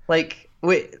 Yeah. Like,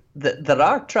 there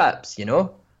are traps,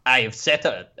 I have set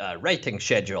a writing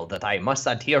schedule that I must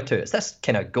adhere to. It's this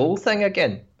kind of goal thing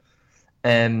again.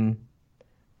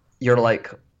 You're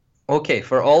like, okay,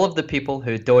 for all of the people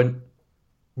who don't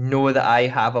know that I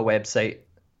have a website,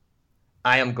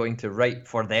 I am going to write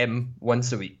for them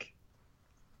once a week.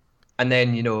 And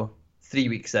then, 3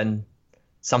 weeks in,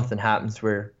 something happens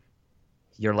where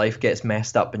your life gets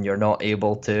messed up and you're not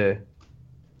able to,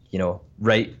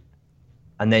 write.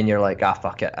 And then you're like,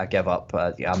 fuck it, I give up.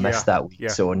 I missed that week,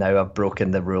 so now I've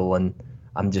broken the rule and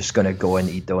I'm just going to go and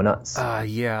eat donuts.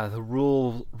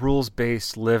 The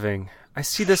rules-based living. I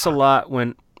see this a lot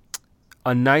when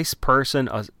a nice person,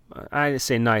 I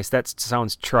say nice, that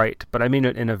sounds trite, but I mean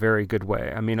it in a very good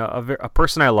way. I mean, a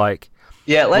person I like.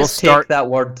 Yeah, let's take that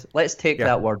word. Let's take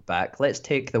that word back. Let's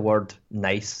take the word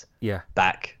nice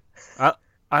back.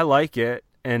 I like it,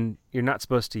 and you're not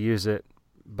supposed to use it,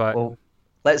 but... Well,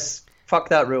 let's fuck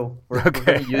that rule. We're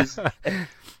going to use...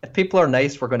 If people are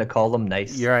nice, we're going to call them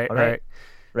nice. You're right, right.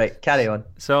 Right, carry on.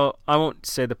 So, I won't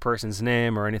say the person's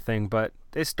name or anything, but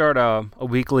they start a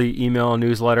weekly email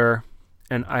newsletter,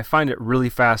 and I find it really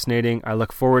fascinating. I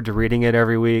look forward to reading it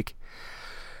every week.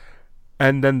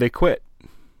 And then they quit.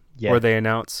 Yeah. Or they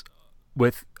announce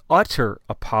with utter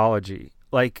apology,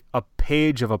 like a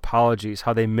page of apologies,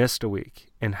 how they missed a week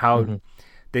and how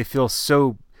they feel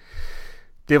so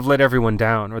they've let everyone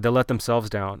down, or they let themselves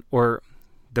down, or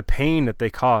the pain that they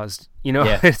caused.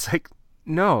 It's like,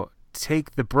 no,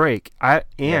 take the break.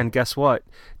 Guess what?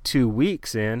 2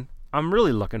 weeks in, I'm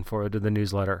really looking forward to the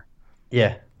newsletter.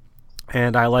 Yeah.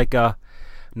 And I like a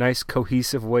nice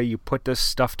cohesive way you put this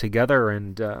stuff together,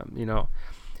 and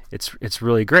it's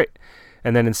really great.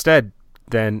 And then instead,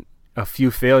 a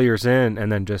few failures in,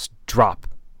 and then just drop.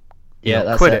 Yeah,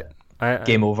 that's quit it.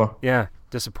 Game over. Yeah,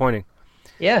 disappointing.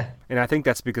 Yeah. And I think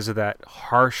that's because of that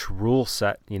harsh rule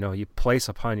set, you place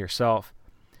upon yourself.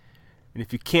 And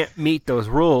if you can't meet those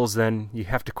rules, then you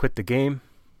have to quit the game.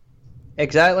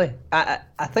 Exactly. I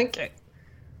think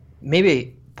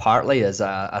maybe partly as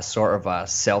a sort of a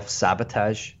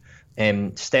self-sabotage.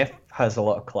 Steph has a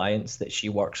lot of clients that she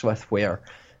works with where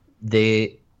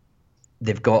they've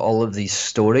got all of these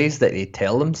stories that they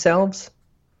tell themselves,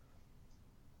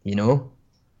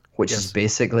 which is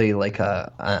basically like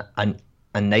a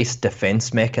nice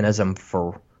defense mechanism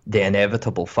for the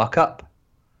inevitable fuck up.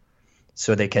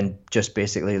 So they can just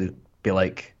basically be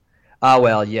like, I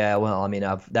mean,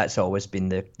 that's always been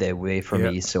the way for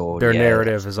me. So their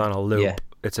narrative is on a loop. Yeah.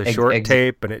 It's a short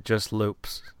tape and it just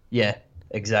loops. Yeah,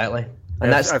 exactly.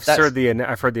 And I've heard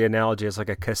the analogy as like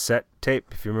a cassette tape,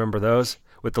 if you remember those,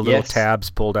 with the little tabs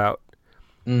pulled out.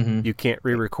 Mm-hmm. You can't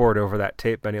re-record over that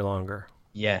tape any longer.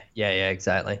 Yeah,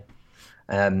 exactly.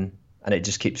 And it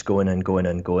just keeps going and going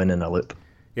and going in a loop.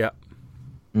 Yeah.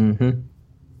 Mm-hmm.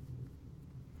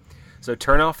 So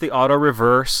turn off the auto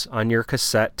reverse on your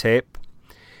cassette tape.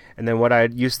 And then what I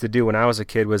used to do when I was a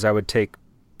kid was I would take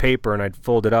paper and I'd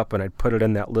fold it up and I'd put it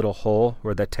in that little hole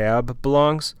where the tab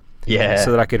belongs. Yeah. So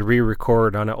that I could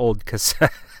re-record on an old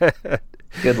cassette.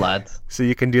 Good lad. So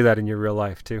you can do that in your real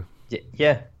life too.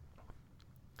 Yeah.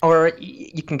 Or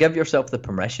you can give yourself the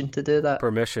permission to do that.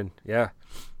 Permission, yeah.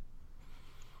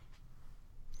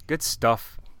 Good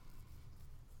stuff.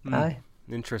 Aye.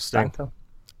 Interesting. Exactly.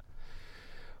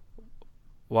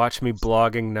 Watch me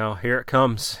blogging now. Here it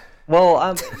comes. Well,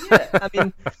 I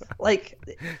mean, like,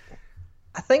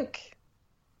 I think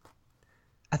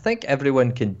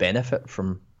everyone can benefit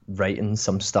from writing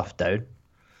some stuff down.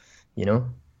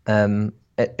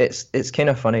 It's kind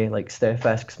of funny. Like, Steph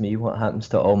asks me what happens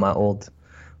to all my old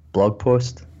blog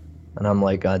posts, and I'm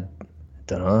like, I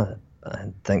don't know. I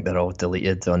think they're all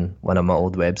deleted on one of my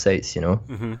old websites,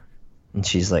 Mm-hmm. And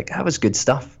she's like, that was good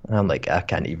stuff, and I'm like, I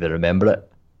can't even remember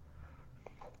it.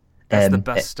 That's the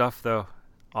best stuff, though.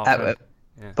 Yeah.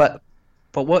 But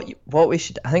what we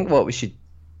should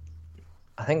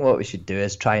do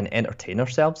is try and entertain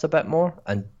ourselves a bit more,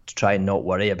 and try and not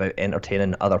worry about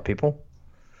entertaining other people.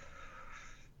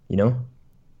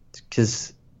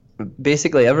 Because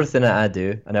basically everything that I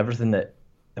do and everything that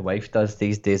the wife does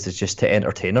these days is just to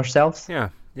entertain ourselves. Yeah,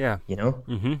 Yeah. You know,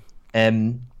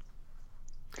 Mm-hmm.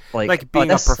 Like oh,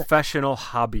 being a this. professional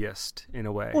hobbyist in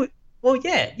a way. Well,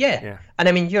 yeah, yeah. Yeah. And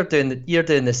I mean, you're doing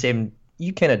the same.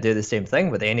 You kind of do the same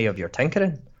thing with any of your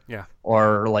tinkering Yeah.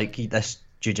 or like this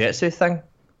jujitsu thing.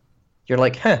 You're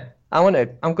like, huh, I'm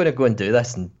gonna go and do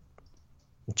this and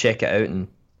check it out, and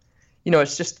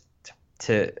it's just it's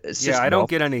Yeah, just I don't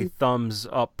get any novelty. thumbs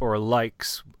up or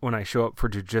likes when I show up for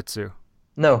jujitsu,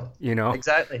 No, you know,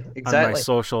 exactly, on my exactly.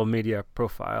 social media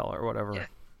profile or Yeah, whatever.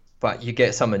 but you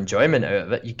get some enjoyment out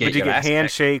of it. You But get you your get ass kicked.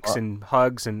 handshakes and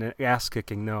hugs and ass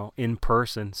kicking, no, in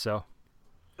person. So,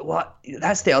 What?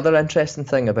 That's the other interesting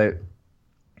thing about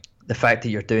the fact that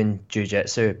you're doing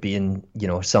jujitsu, being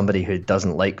somebody who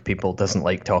doesn't like people, doesn't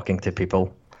like talking to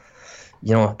people.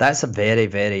 That's a very,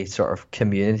 very sort of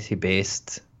community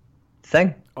based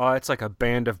thing. oh, it's like a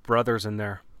band of brothers in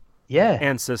there Yeah,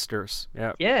 and sisters.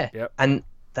 Yeah. yeah, Yep. and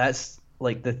that's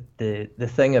like the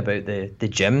thing about the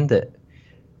gym that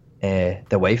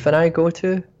the wife and I go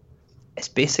to. It's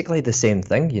basically the same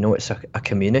thing. It's a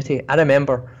community. I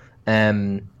remember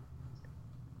um,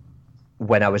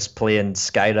 when I was playing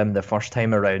Skyrim the first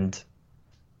time around,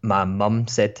 my mum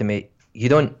said to me, "You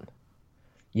don't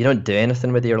do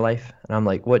anything with your life," and I'm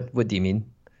like, "What do you mean?"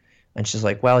 And she's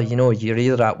like, "Well, you're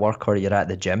either at work or you're at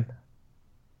the gym,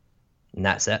 and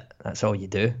that's it. That's all you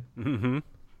do." Mm-hmm.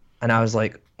 And I was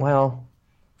like, "Well,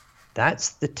 that's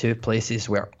the two places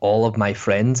where all of my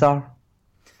friends are,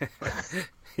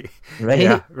 right?"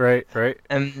 Yeah. Right. Right.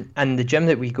 And the gym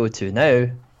that we go to now,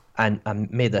 and I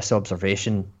made this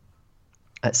observation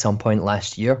at some point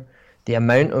last year, the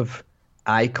amount of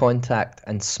eye contact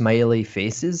and smiley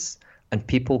faces and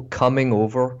people coming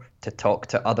over to talk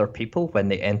to other people when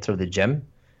they enter the gym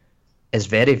is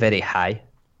very, very high.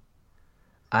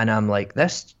 And I'm like,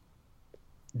 the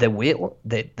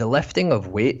lifting of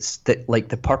weights, that like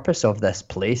the purpose of this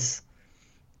place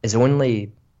is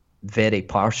only very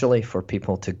partially for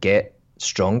people to get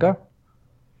stronger.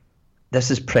 This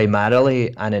is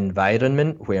primarily an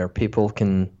environment where people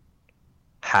can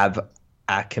have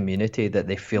a community that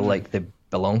they feel like they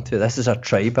belong to. This is a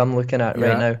tribe I'm looking at right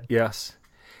Yeah. now. Yes.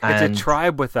 It's a And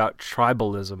tribe without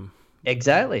tribalism.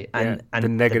 exactly. Yeah. And The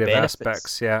negative benefits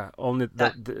aspects. Yeah. Only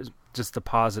that just the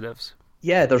positives.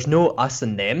 yeah, there's no us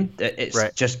and them. It's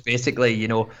Right. just basically,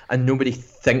 and nobody's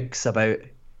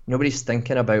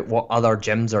thinking about what other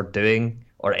gyms are doing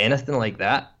or anything like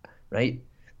that, right?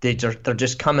 They're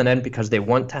just coming in because they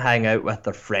want to hang out with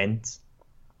their friends,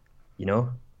 you know?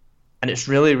 And it's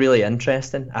really, really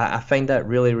interesting. I find that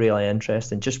really, really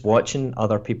interesting. Just watching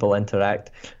other people interact,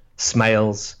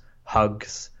 smiles,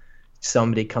 hugs.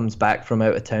 Somebody comes back from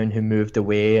out of town who moved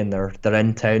away, and they're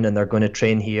in town and they're going to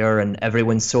train here, and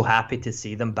everyone's so happy to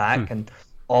see them back, and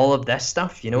all of this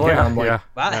stuff, And Yeah, I'm like, yeah,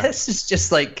 wow, yeah. this is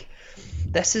just like,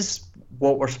 this is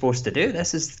what we're supposed to do.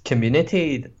 This is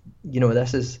community.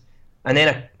 This is, and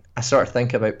then I sort of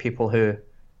think about people who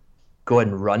go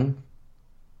and run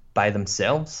by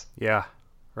themselves. Yeah.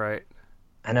 Right.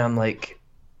 And I'm like,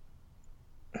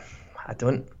 I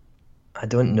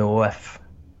don't know if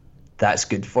that's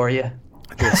good for you.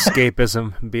 The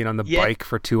escapism, being on the Yeah. bike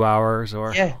for 2 hours,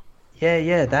 or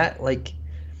Yeah. That like,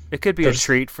 it could be a there's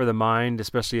treat for the mind,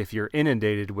 especially if you're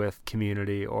inundated with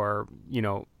community, or say you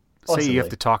have possibly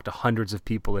to talk to hundreds of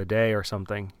people a day or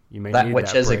something. You may that, need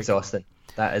which that is break. exhausting.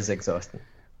 That is exhausting.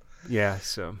 Yeah,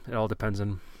 so it all depends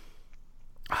on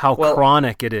how Well,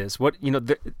 chronic it is. What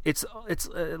it's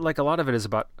like a lot of it is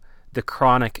about the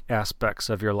chronic aspects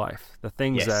of your life, the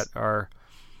things that yes. are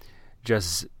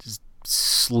just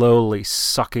slowly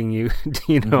sucking you,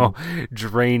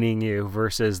 draining you,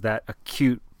 versus that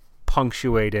acute,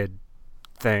 punctuated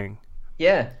thing.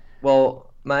 Yeah.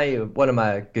 Well, my one of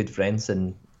my good friends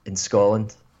in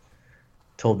Scotland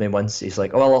told me once, he's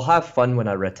like, "Oh, well, I'll have fun when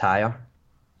I retire."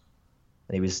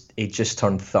 And he just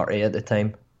turned 30 at the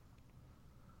time.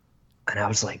 And I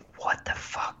was like, "What the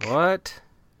fuck?" What?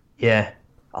 Yeah,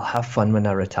 I'll have fun when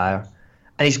I retire.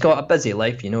 And he's got a busy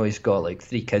life, he's got like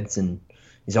 3 kids and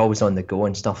he's always on the go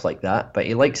and stuff like that. But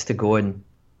he likes to go and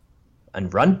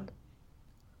run.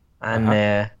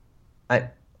 And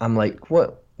I'm like,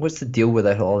 what's the deal with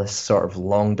all this sort of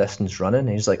long distance running? And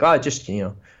he's like, oh, just,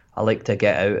 I like to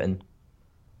get out and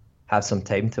have some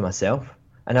time to myself.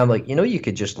 And I'm like, you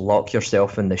could just lock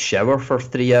yourself in the shower for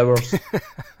 3 hours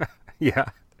Yeah.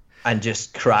 and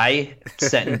just cry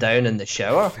sitting down in the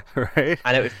shower. Right.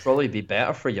 And it would probably be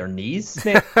better for your knees,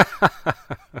 mate.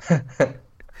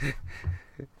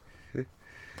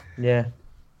 Yeah.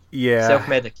 Yeah.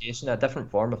 Self-medication, a different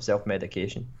form of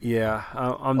self-medication. Yeah.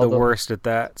 I'm the Although, worst at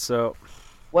that. So.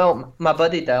 well, my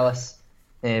buddy Dallas,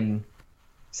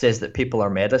 says that people are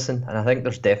medicine, and I think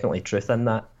there's definitely truth in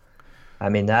that. I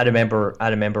mean, I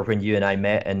remember when you and I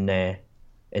met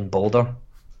in Boulder,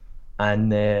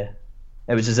 and it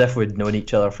was as if we'd known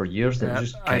each other for years. And it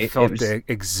was just I great. felt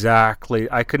exactly.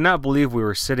 I could not believe we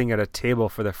were sitting at a table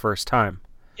for the first time.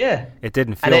 Yeah, It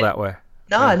didn't and feel that way.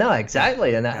 no, no,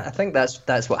 exactly, and Yeah. I think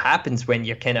that's what happens when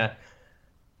you kind of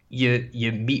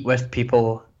you meet with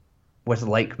people with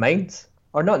like minds,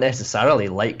 or not necessarily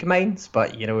like minds,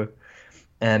 but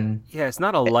Yeah, it's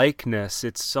not a likeness,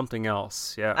 it's something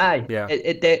else. Yeah. aye, Yeah.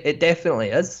 it definitely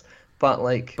is, but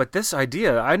like, But this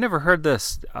idea, I never heard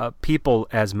this, people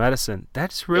as medicine.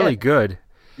 That's really yeah, good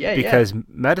yeah, yeah, because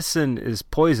medicine is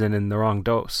poison in the wrong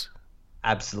dose.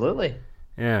 absolutely.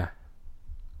 Yeah.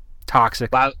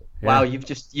 Toxic. Wow, wow, Yeah.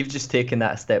 you've just taken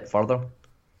that a step further.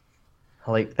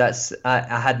 Like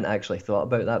I hadn't actually thought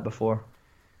about that before.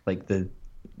 Like the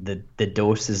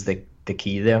dose is the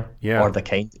key there, Yeah. or the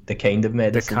kind of The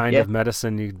medicine. kind Yeah, of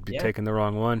medicine you'd be yeah, taking the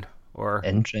wrong one or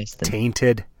interesting.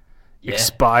 tainted, Yeah.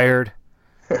 expired,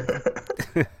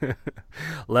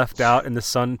 left out in the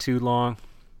sun too long.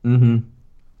 Mm-hmm.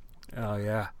 Oh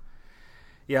yeah.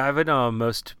 Yeah, I've been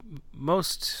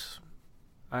most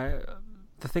I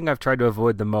the thing I've tried to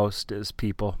avoid the most is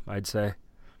people, I'd say.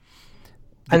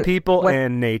 The And people what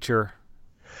and nature.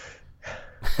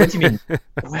 what do you mean?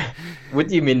 What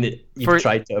do you mean that you've For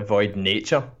tried to avoid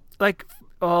nature? like,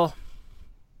 well,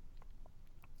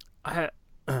 I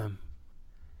um,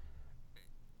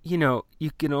 you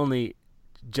can only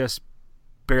just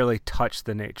barely touch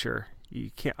the nature.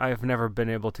 You can't. I've never been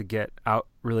able to get out.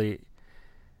 Really,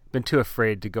 been too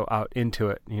afraid to go out into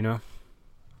it.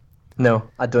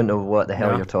 No, I don't know what the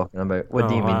hell No. you're talking about. What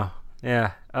do Oh you mean? wow.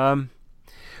 Yeah.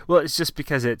 Well, it's just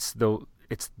because it's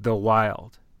the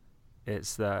wild.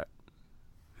 It's that.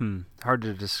 Hard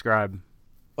to describe.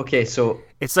 Okay, so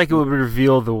It's like it would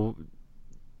reveal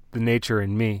the nature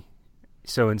in me.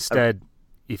 So instead,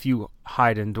 if you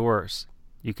hide indoors,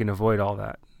 you can avoid all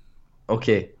that.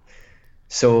 okay,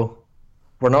 so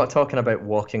we're not talking about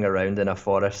walking around in a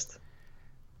forest.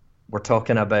 We're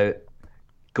talking about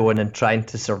going and trying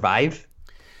to survive.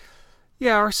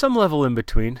 Yeah, or some level in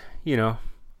between.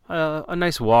 A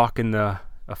nice walk in a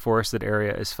forested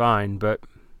area is fine, but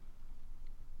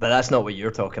But that's not what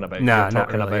you're talking about. nah, You're not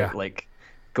talking really. about Yeah, like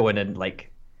going in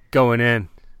like going in.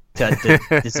 to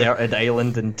a deserted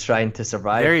island and trying to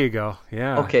survive. There you go.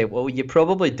 Yeah. Okay, well, you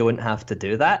probably don't have to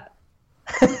do that.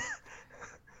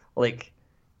 Like,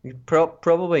 it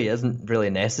probably isn't really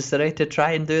necessary to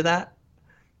try and do that.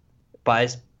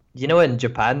 But in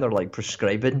Japan, they're like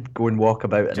prescribing go and walk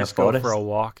about in a Just go for a forest.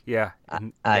 walk. Yeah. Yeah.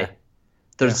 Aye,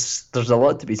 there's a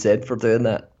lot to be said for doing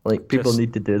that. Like, people Just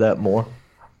need to do that more.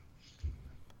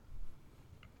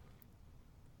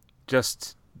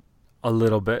 just a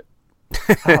little bit.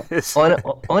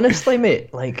 Honestly,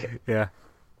 mate, like, Yeah.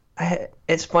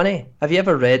 it's funny. Have you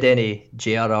ever read any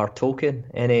J.R.R. Tolkien,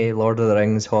 any Lord of the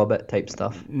Rings, Hobbit type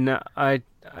stuff? No,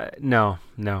 no,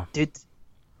 no. Dude,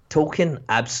 Tolkien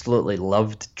absolutely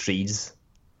loved trees.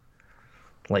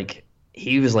 Like,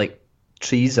 he was like,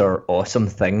 trees are awesome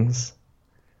things.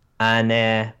 And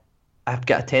I've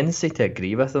got a tendency to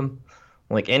agree with him.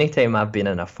 Like, anytime I've been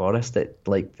in a forest,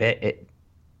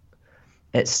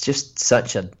 it's just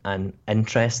such an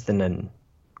interesting and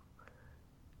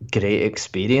great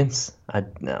experience. I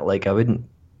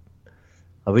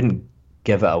wouldn't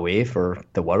give it away for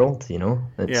the world, Yeah,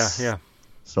 It's yeah.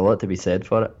 There's a lot to be said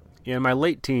for it. Yeah, in my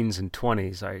late teens and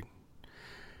 20s, I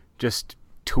just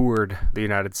toured the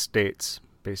United States,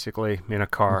 basically, in a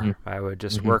car. Hmm. I would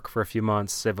just Hmm. work for a few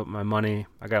months, save up my money.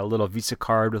 I got a little Visa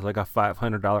card with like a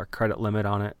 $500 credit limit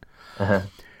on it. Uh-huh.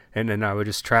 And then I would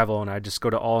just travel and I'd just go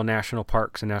to all national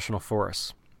parks and national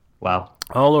forests Wow.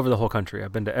 all over the whole country.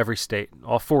 I've been to every state,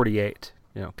 all 48,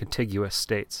 contiguous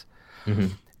states. Hmm.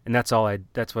 And that's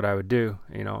what I would do.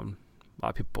 A lot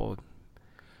of people,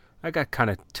 I got kind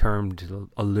of termed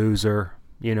a loser,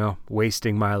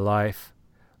 wasting my life.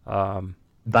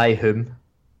 By whom?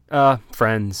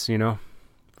 Friends,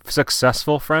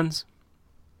 successful friends.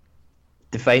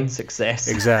 Define success.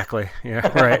 Exactly. Yeah,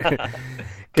 right. 'Cause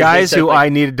it Guys sounds who like I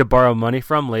needed to borrow money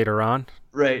from later on,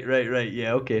 right.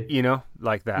 Yeah, okay.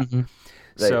 like that. Hmm.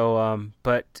 Right. So,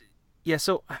 but yeah,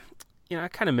 so, I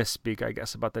kind of misspeak, I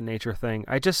guess, about the nature thing.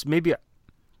 I just, maybe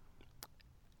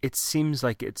it seems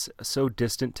like it's so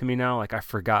distant to me now. Like I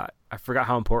forgot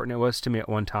how important it was to me at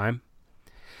one time.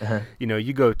 Uh-huh.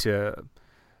 You go to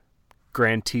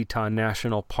Grand Teton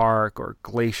National Park or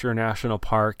Glacier National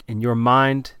Park, in your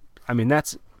mind, I mean,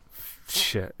 that's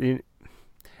shit.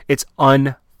 It's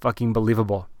unfucking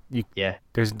believable. Yeah.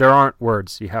 There aren't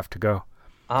words. You have to go.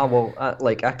 Well,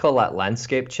 I call that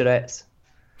landscape Tourette's.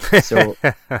 So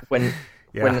when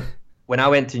Yeah. when I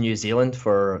went to New Zealand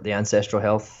for the Ancestral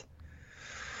Health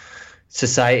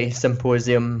Society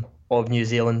Symposium of New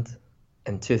Zealand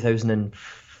in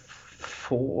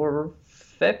 2004,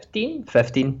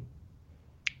 15,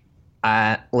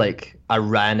 I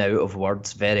ran out of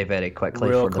words very, very quickly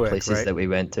Real for the quick, places right? that we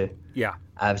went to. Yeah.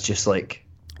 I was just like,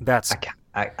 That's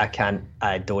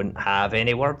I don't have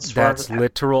any words that's for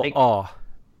literal like, awe.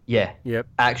 yeah, Yep.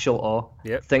 actual awe.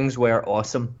 Yep. Things were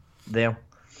awesome there,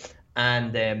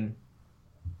 and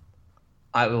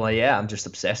I'm just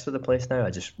obsessed with the place now. I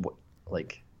just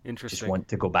just Interesting. want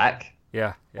to go back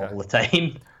Yeah. all the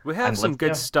time. We have and some live good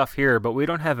there. stuff here, but we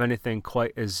don't have anything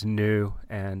quite as new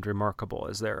and remarkable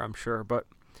as there, I'm sure. But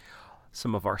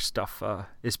some of our stuff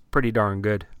is pretty darn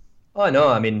good. Oh no,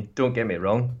 I mean, don't get me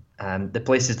wrong. The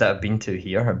places that I've been to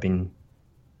here have been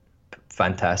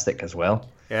fantastic as well.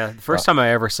 Yeah, the first time I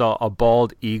ever saw a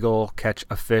bald eagle catch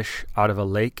a fish out of a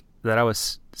lake that I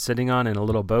was sitting on in a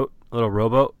little boat, a little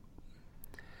rowboat.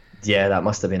 Yeah, that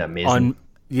must have been amazing.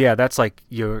 Yeah, that's like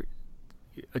you're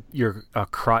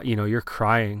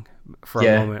crying for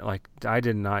a moment. Like, I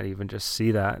did not even just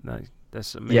see that.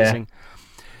 That's amazing.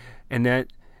 And that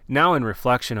now in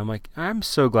reflection, I'm like, I'm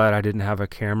so glad I didn't have a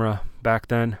camera back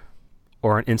then,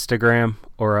 or an Instagram,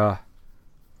 or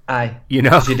Aye, you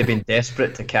know, 'cause you'd have been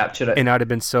desperate to capture it. and I'd have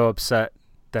been so upset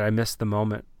that I missed the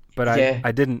moment. But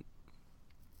I didn't.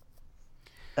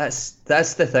 That's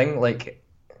the thing. Like,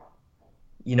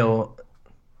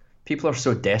 people are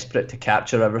so desperate to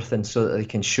capture everything so that they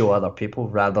can show other people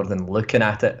rather than looking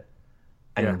at it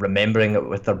and remembering it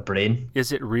with their brain.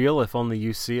 Is it real if only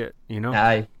you see it? You know?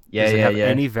 Aye, Does it have yeah.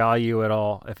 any value at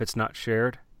all if it's not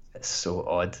shared? It's so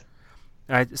odd.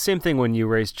 Same thing when you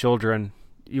raise children.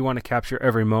 You want to capture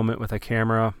every moment with a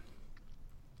camera.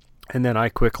 And then I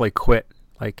quickly quit.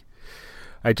 Like,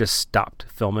 I just stopped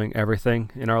filming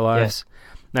everything in our lives.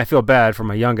 And I feel bad for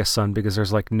my youngest son because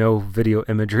there's like no video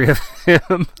imagery of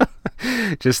him.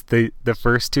 Just the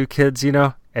first two kids, you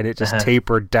know, and it just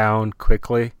tapered down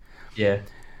quickly. Yeah.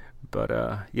 But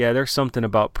there's something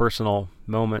about personal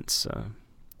moments.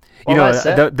 Well, that's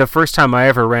it. The first time I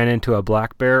ever ran into a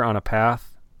black bear on a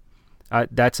path,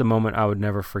 that's a moment I would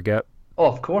never forget. Oh,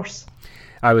 of course.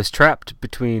 I was trapped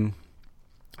between.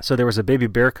 So there was a baby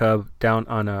bear cub down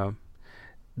on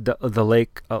the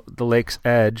lake's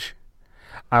edge.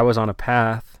 I was on a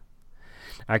path.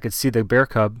 I could see the bear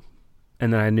cub,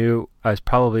 and then I knew I was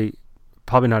probably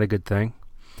not a good thing.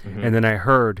 Mm-hmm. And then I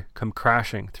heard come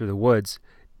crashing through the woods,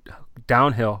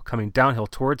 coming downhill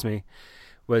towards me,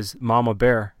 was Mama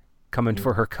Bear coming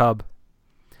for her cub,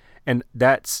 and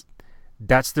that's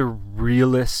the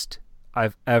realest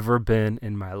I've ever been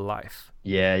in my life.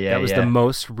 Yeah. That was the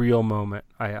most real moment.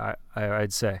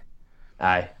 I'd say.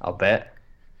 Aye, I'll bet.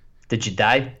 Did you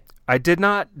die? I did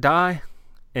not die,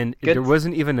 and there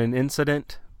wasn't even an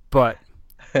incident, but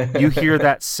you hear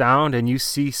that sound and you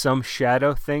see some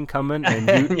shadow thing coming,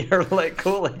 and you're like,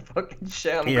 holy fucking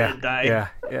shit, I'm gonna die.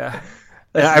 Yeah.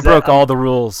 I broke all the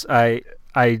rules.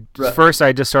 First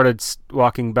I just started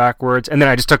walking backwards, and then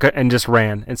I just took it and just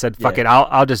ran and said, fuck it,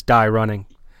 I'll just die running.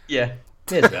 Yeah,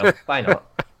 may as well. Why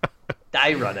not?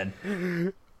 Die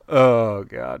running. Oh,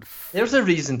 God. There's a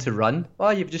reason to run.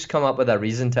 Well, you've just come up with a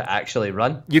reason to actually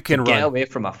run. You can get run. away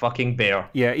from a fucking bear.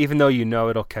 Yeah, even though you know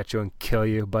it'll catch you and kill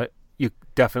you, but you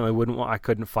definitely wouldn't want. I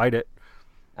couldn't fight it.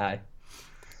 Aye.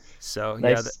 So,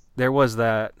 nice. there was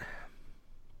that.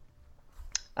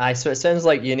 Aye, so it sounds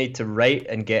like you need to write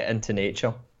and get into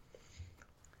nature.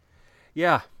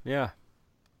 Yeah.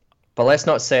 But let's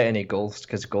not set any goals,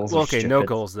 because goals are stupid. No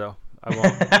goals, though. I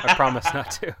won't. I promise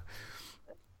not to.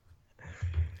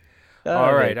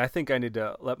 All right, I think I need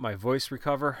to let my voice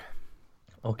recover.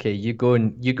 Okay, you go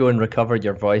and recover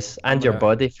your voice and your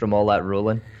body from all that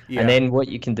rolling. Yeah. And then what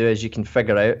you can do is you can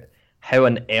figure out how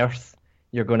on earth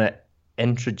you're going to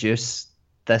introduce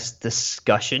this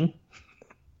discussion,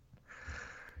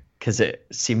 because it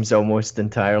seems almost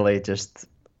entirely just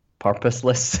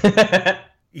purposeless.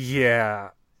 Yeah,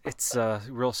 it's a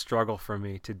real struggle for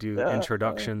me to do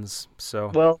introductions.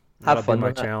 So have fun.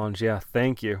 My challenge. Yeah,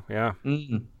 thank you. Yeah.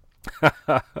 Mm.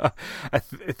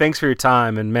 Thanks for your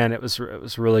time, and man, it was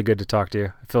really good to talk to you.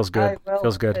 It feels good.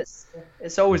 Feels good.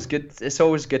 It's always good. It's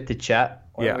always good to chat.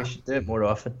 We should do it more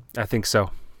often. I think so.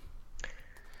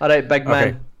 All right, big man.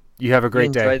 Okay. You have a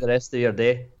great day. Enjoy the rest of your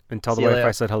day. And tell the wife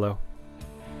I said hello.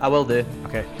 I will do.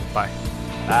 Okay. Bye.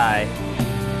 Bye.